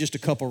me give you just a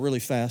couple really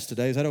fast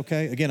today. Is that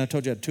okay? Again, I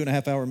told you I had a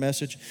 2.5-hour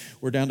message.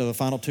 We're down to the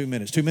final 2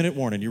 minutes. 2-minute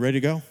warning. You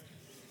ready to go?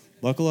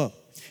 Buckle up.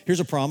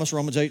 Here's a promise,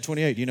 Romans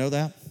 8:28. You know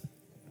that?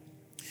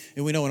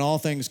 And we know in all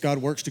things God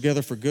works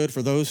together for good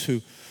for those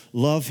who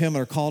love him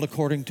and are called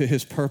according to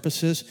his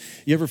purposes.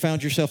 You ever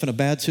found yourself in a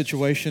bad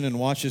situation and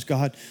watched as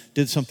God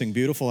did something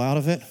beautiful out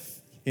of it?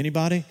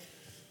 Anybody?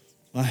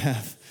 I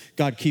have.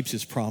 God keeps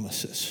his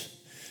promises.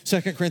 2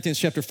 Corinthians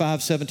chapter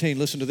 5:17,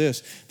 listen to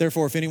this.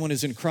 Therefore, if anyone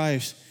is in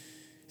Christ,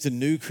 he's a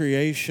new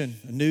creation.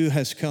 A new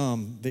has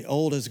come. The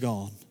old is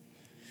gone.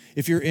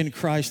 If you're in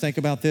Christ, think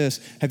about this.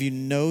 Have you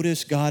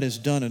noticed God has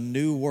done a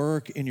new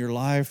work in your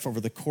life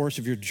over the course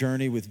of your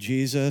journey with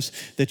Jesus?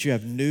 That you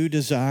have new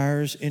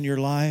desires in your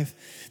life?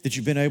 That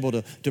you've been able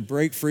to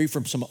break free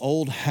from some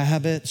old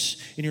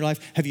habits in your life?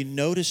 Have you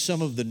noticed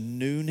some of the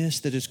newness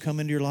that has come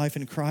into your life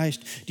in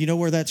Christ? Do you know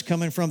where that's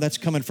coming from? That's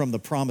coming from the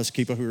promise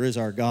keeper who is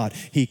our God.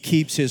 He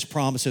keeps his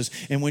promises.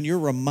 And when you're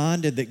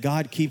reminded that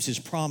God keeps his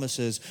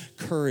promises,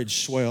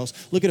 courage swells.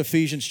 Look at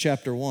Ephesians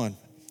chapter 1.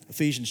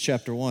 Ephesians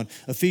chapter 1.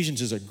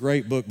 Ephesians is a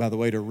great book, by the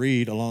way, to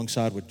read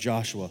alongside with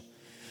Joshua,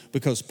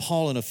 because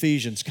Paul in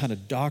Ephesians kind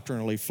of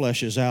doctrinally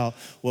fleshes out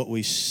what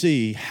we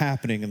see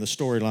happening in the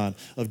storyline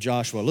of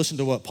Joshua. Listen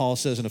to what Paul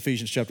says in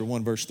Ephesians chapter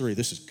 1, verse 3.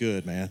 This is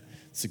good, man.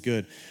 This is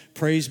good.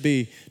 Praise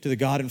be to the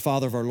God and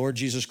Father of our Lord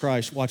Jesus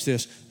Christ. Watch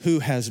this. Who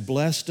has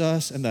blessed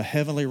us in the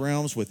heavenly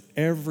realms with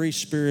every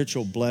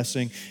spiritual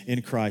blessing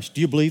in Christ. Do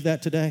you believe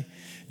that today?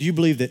 Do you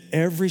believe that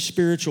every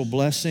spiritual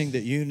blessing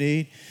that you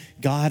need,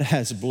 God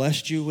has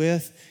blessed you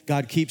with?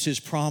 God keeps his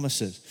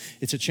promises.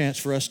 It's a chance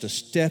for us to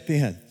step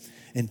in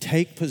and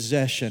take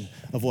possession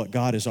of what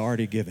God has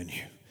already given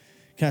you.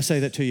 Can I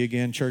say that to you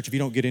again, church? If you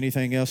don't get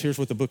anything else, here's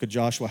what the book of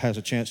Joshua has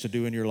a chance to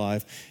do in your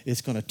life.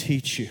 It's going to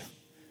teach you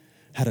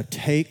how to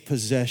take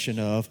possession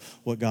of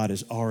what God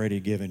has already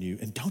given you.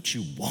 And don't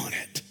you want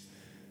it?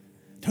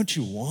 Don't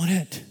you want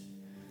it?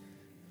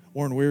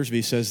 Warren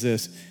Wiersbe says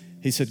this.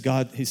 He said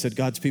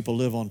God's people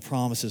live on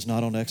promises,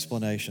 not on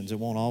explanations. It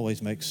won't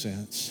always make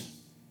sense.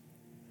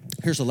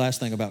 Here's the last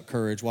thing about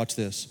courage. Watch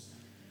this.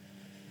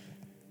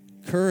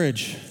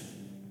 Courage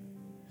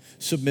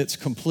submits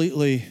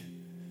completely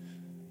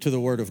to the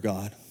word of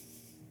God.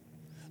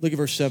 Look at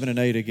verse 7 and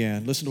 8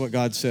 again. Listen to what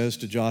God says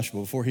to Joshua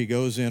before he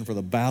goes in for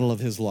the battle of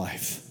his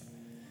life.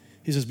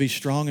 He says, be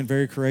strong and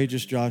very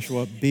courageous,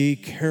 Joshua. Be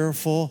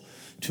careful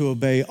to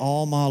obey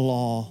all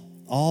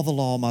the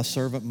law my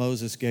servant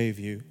Moses gave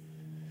you.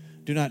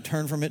 Do not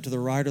turn from it to the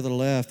right or the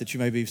left, that you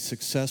may be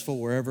successful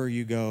wherever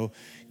you go.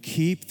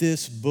 Keep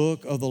this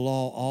book of the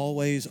law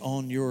always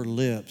on your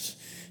lips.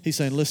 He's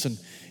saying, listen,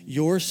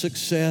 your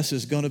success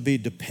is going to be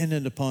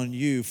dependent upon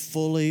you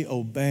fully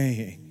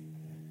obeying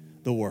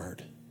the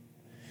word.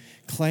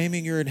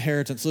 Claiming your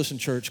inheritance, listen,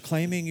 church,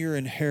 claiming your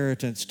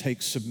inheritance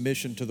takes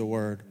submission to the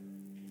word.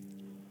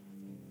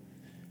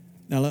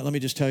 Now, let me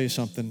just tell you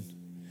something.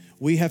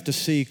 We have to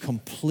see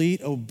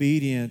complete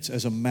obedience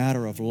as a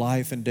matter of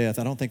life and death.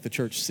 I don't think the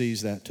church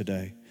sees that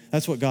today.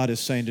 That's what God is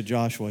saying to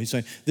Joshua. He's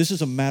saying, this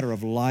is a matter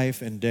of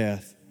life and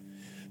death,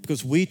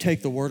 because we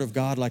take the word of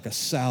God like a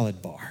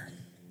salad bar.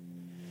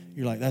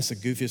 You're like, that's the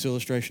goofiest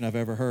illustration I've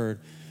ever heard.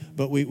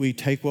 But we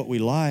take what we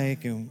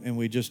like and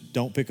we just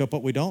don't pick up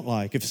what we don't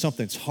like. If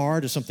something's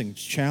hard, if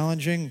something's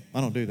challenging, I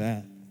don't do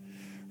that,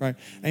 right?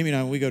 Amy and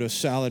I, we go to a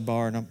salad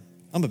bar, and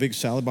I'm a big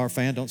salad bar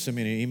fan. Don't send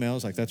me any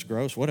emails like that's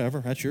gross.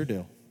 Whatever, that's your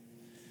deal.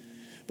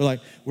 But like,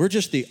 we're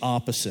just the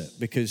opposite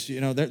because,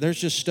 there's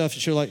just stuff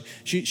she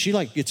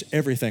like gets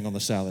everything on the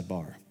salad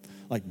bar.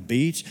 Like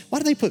beets. Why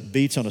do they put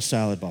beets on a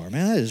salad bar?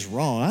 Man, that is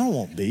wrong. I don't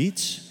want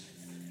beets.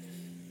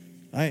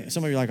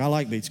 Some of you are like, I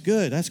like beets.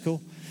 Good, that's cool.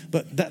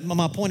 But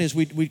my point is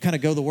we kind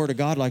of go the word of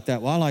God like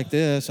that. Well, I like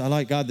this. I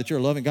like God that you're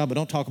a loving God, but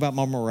don't talk about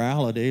my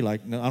morality.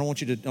 Like, no, I don't want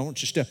you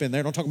to step in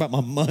there. Don't talk about my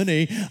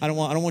money. I don't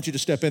want you to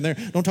step in there.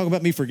 Don't talk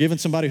about me forgiving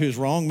somebody who's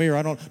wronged me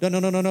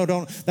No,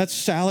 don't. That's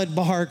salad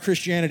bar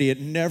Christianity.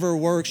 It never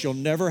works. You'll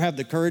never have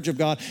the courage of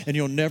God, and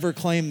you'll never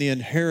claim the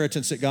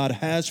inheritance that God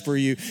has for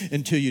you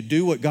until you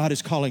do what God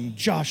is calling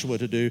Joshua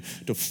to do,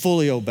 to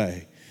fully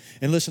obey.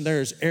 And listen,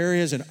 there's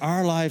areas in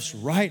our lives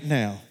right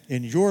now,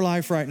 in your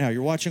life right now,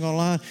 you're watching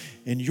online,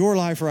 in your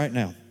life right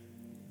now,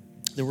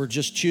 that we're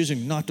just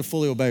choosing not to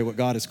fully obey what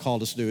God has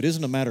called us to do. It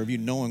isn't a matter of you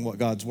knowing what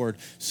God's word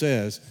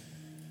says,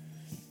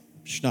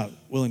 just not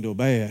willing to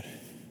obey it.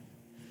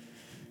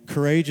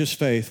 Courageous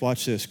faith,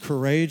 watch this,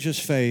 courageous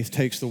faith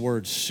takes the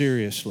word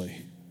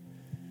seriously.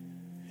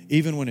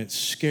 Even when it's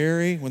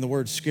scary, when the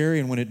word's scary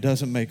and when it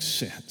doesn't make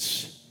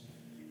sense,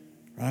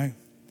 right?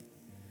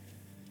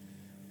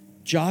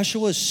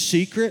 Joshua's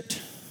secret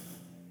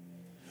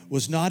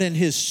was not in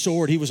his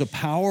sword. He was a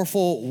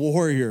powerful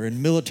warrior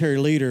and military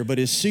leader, but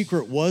his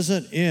secret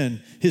wasn't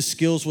in his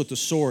skills with the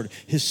sword.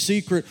 His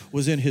secret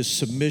was in his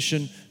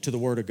submission to the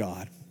Word of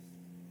God.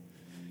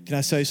 Can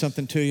I say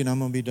something to you, and I'm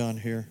going to be done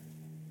here?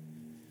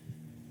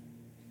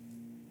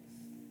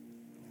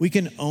 We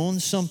can own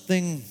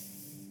something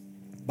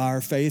by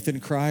our faith in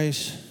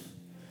Christ,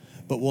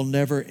 but we'll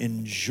never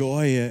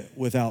enjoy it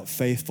without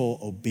faithful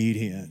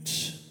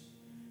obedience.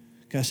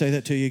 Can I say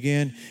that to you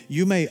again?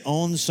 You may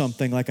own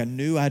something like a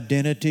new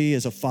identity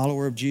as a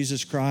follower of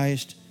Jesus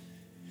Christ.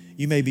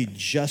 You may be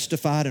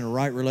justified in a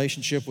right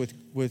relationship with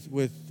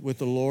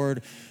the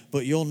Lord,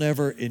 but you'll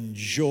never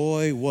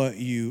enjoy what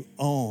you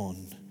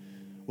own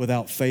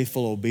without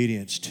faithful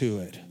obedience to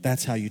it.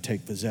 That's how you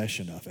take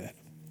possession of it.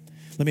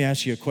 Let me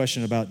ask you a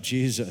question about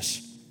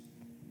Jesus.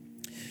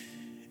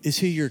 Is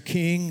he your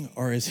king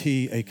or is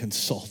he a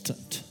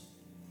consultant?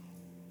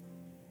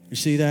 You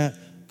see that?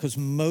 Because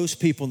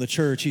most people in the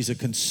church, he's a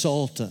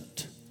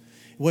consultant.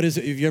 What is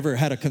it? Have you ever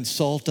had a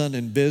consultant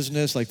in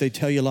business? Like they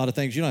tell you a lot of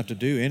things. You don't have to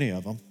do any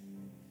of them,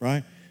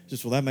 right?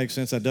 Just, well, that makes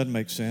sense. That doesn't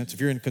make sense.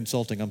 If you're in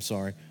consulting, I'm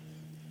sorry.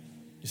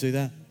 You see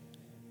that?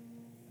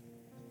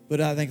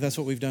 But I think that's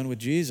what we've done with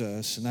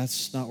Jesus, and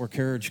that's not where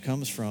courage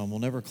comes from. We'll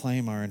never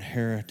claim our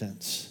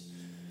inheritance.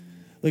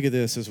 Look at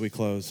this as we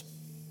close.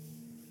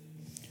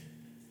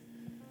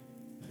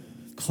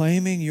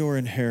 Claiming your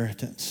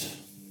inheritance.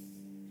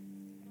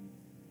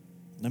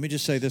 Let me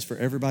just say this for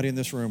everybody in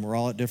this room. We're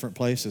all at different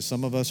places.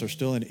 Some of us are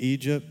still in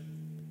Egypt.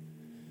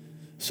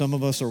 Some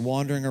of us are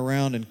wandering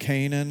around in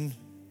Canaan.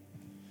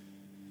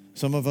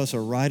 Some of us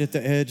are right at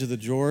the edge of the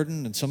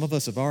Jordan, and some of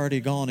us have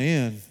already gone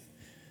in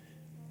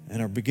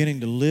and are beginning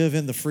to live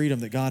in the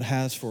freedom that God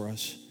has for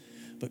us.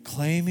 But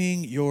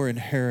claiming your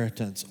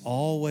inheritance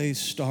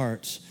always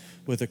starts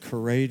with a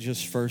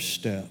courageous first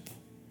step.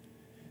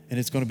 And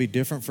it's going to be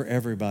different for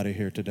everybody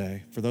here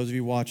today. For those of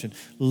you watching,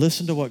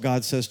 listen to what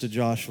God says to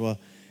Joshua.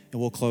 And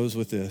we'll close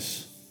with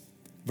this.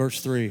 Verse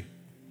 3.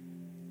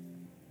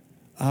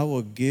 I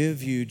will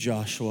give you,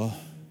 Joshua,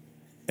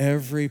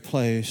 every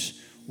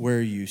place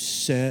where you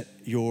set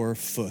your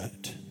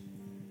foot,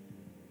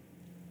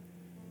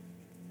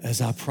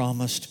 as I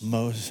promised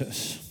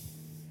Moses.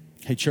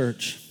 Hey,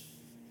 church.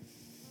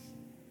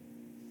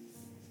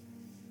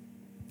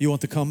 You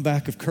want the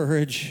comeback of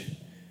courage?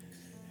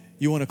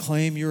 You want to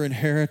claim your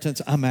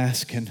inheritance? I'm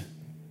asking.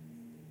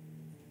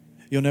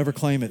 You'll never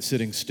claim it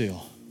sitting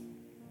still.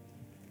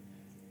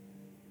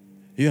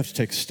 You have to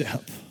take a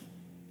step,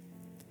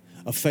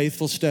 a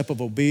faithful step of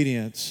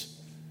obedience,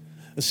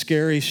 a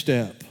scary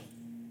step,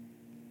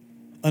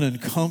 an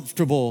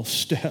uncomfortable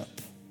step.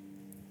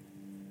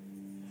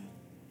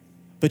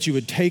 But you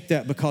would take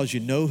that because you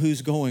know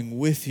who's going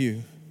with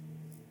you.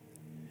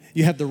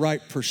 You have the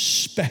right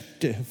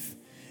perspective.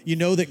 You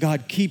know that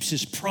God keeps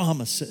his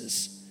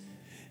promises.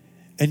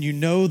 And you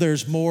know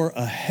there's more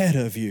ahead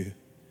of you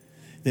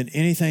than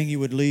anything you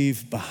would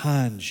leave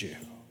behind you.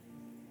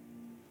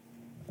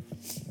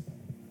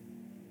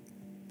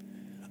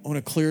 I want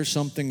to clear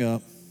something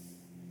up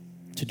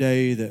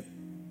today that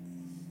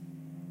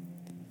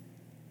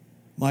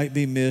might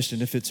be missed,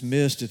 and if it's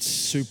missed, it's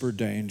super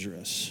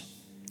dangerous.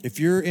 If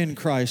you're in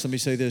Christ, let me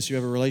say this, you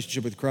have a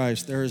relationship with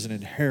Christ, there is an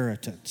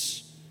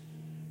inheritance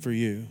for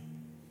you.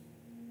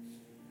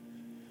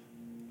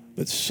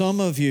 But some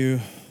of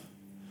you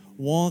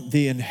want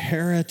the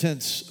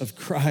inheritance of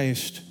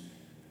Christ,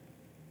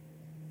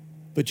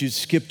 but you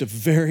skipped a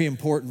very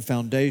important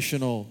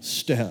foundational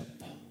step.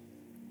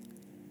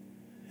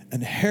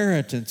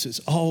 Inheritance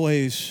is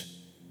always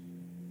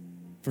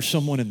for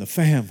someone in the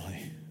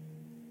family.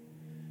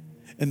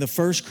 And the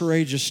first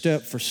courageous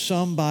step for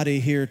somebody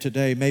here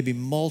today, maybe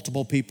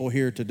multiple people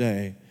here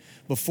today,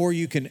 before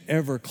you can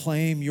ever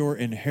claim your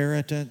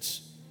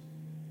inheritance,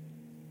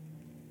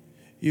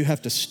 you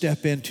have to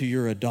step into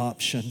your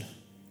adoption.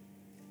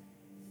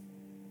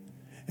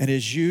 And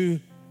as you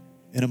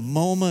In a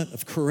moment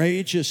of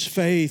courageous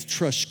faith,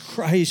 trust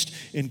Christ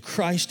in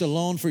Christ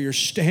alone for your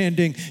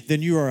standing,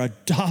 then you are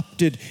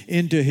adopted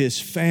into his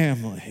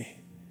family.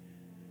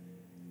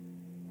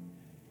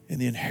 And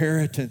the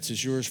inheritance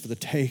is yours for the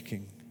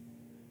taking.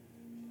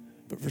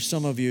 But for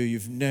some of you,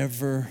 you've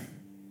never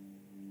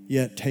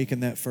yet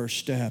taken that first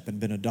step and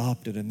been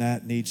adopted, and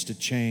that needs to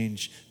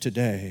change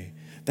today.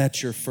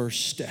 That's your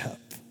first step.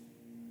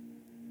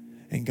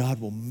 And God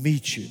will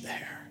meet you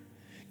there.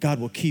 God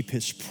will keep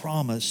his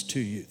promise to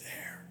you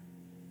there.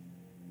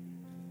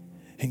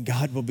 And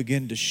God will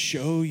begin to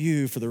show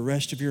you for the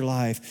rest of your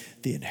life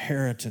the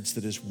inheritance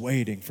that is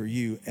waiting for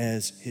you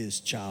as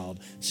his child.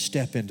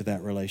 Step into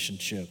that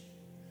relationship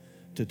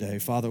today.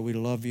 Father, we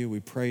love you. We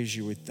praise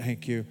you. We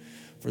thank you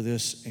for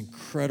this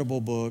incredible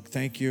book.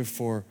 Thank you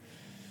for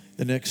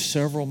the next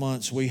several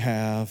months we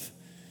have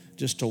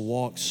just to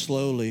walk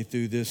slowly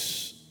through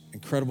this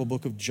incredible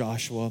book of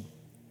Joshua.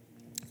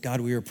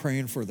 God, we are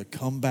praying for the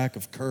comeback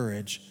of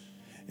courage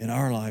in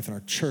our life, in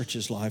our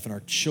church's life, in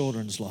our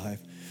children's life.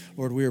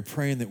 Lord, we are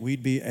praying that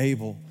we'd be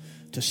able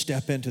to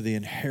step into the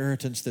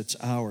inheritance that's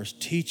ours.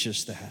 Teach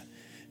us that.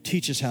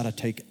 Teach us how to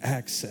take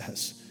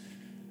access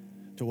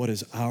to what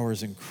is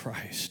ours in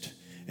Christ.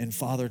 And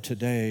Father,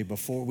 today,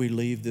 before we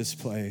leave this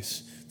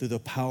place, through the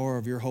power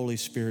of your Holy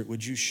Spirit,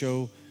 would you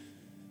show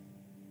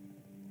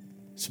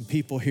some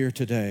people here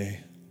today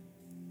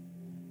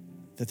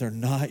that they're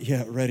not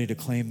yet ready to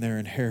claim their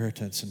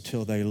inheritance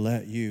until they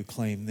let you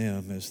claim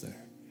them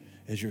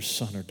as your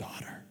son or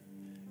daughter.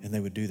 And they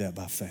would do that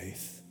by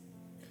faith.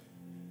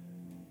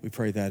 We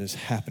pray that is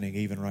happening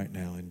even right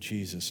now in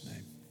Jesus'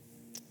 name.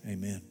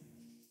 Amen.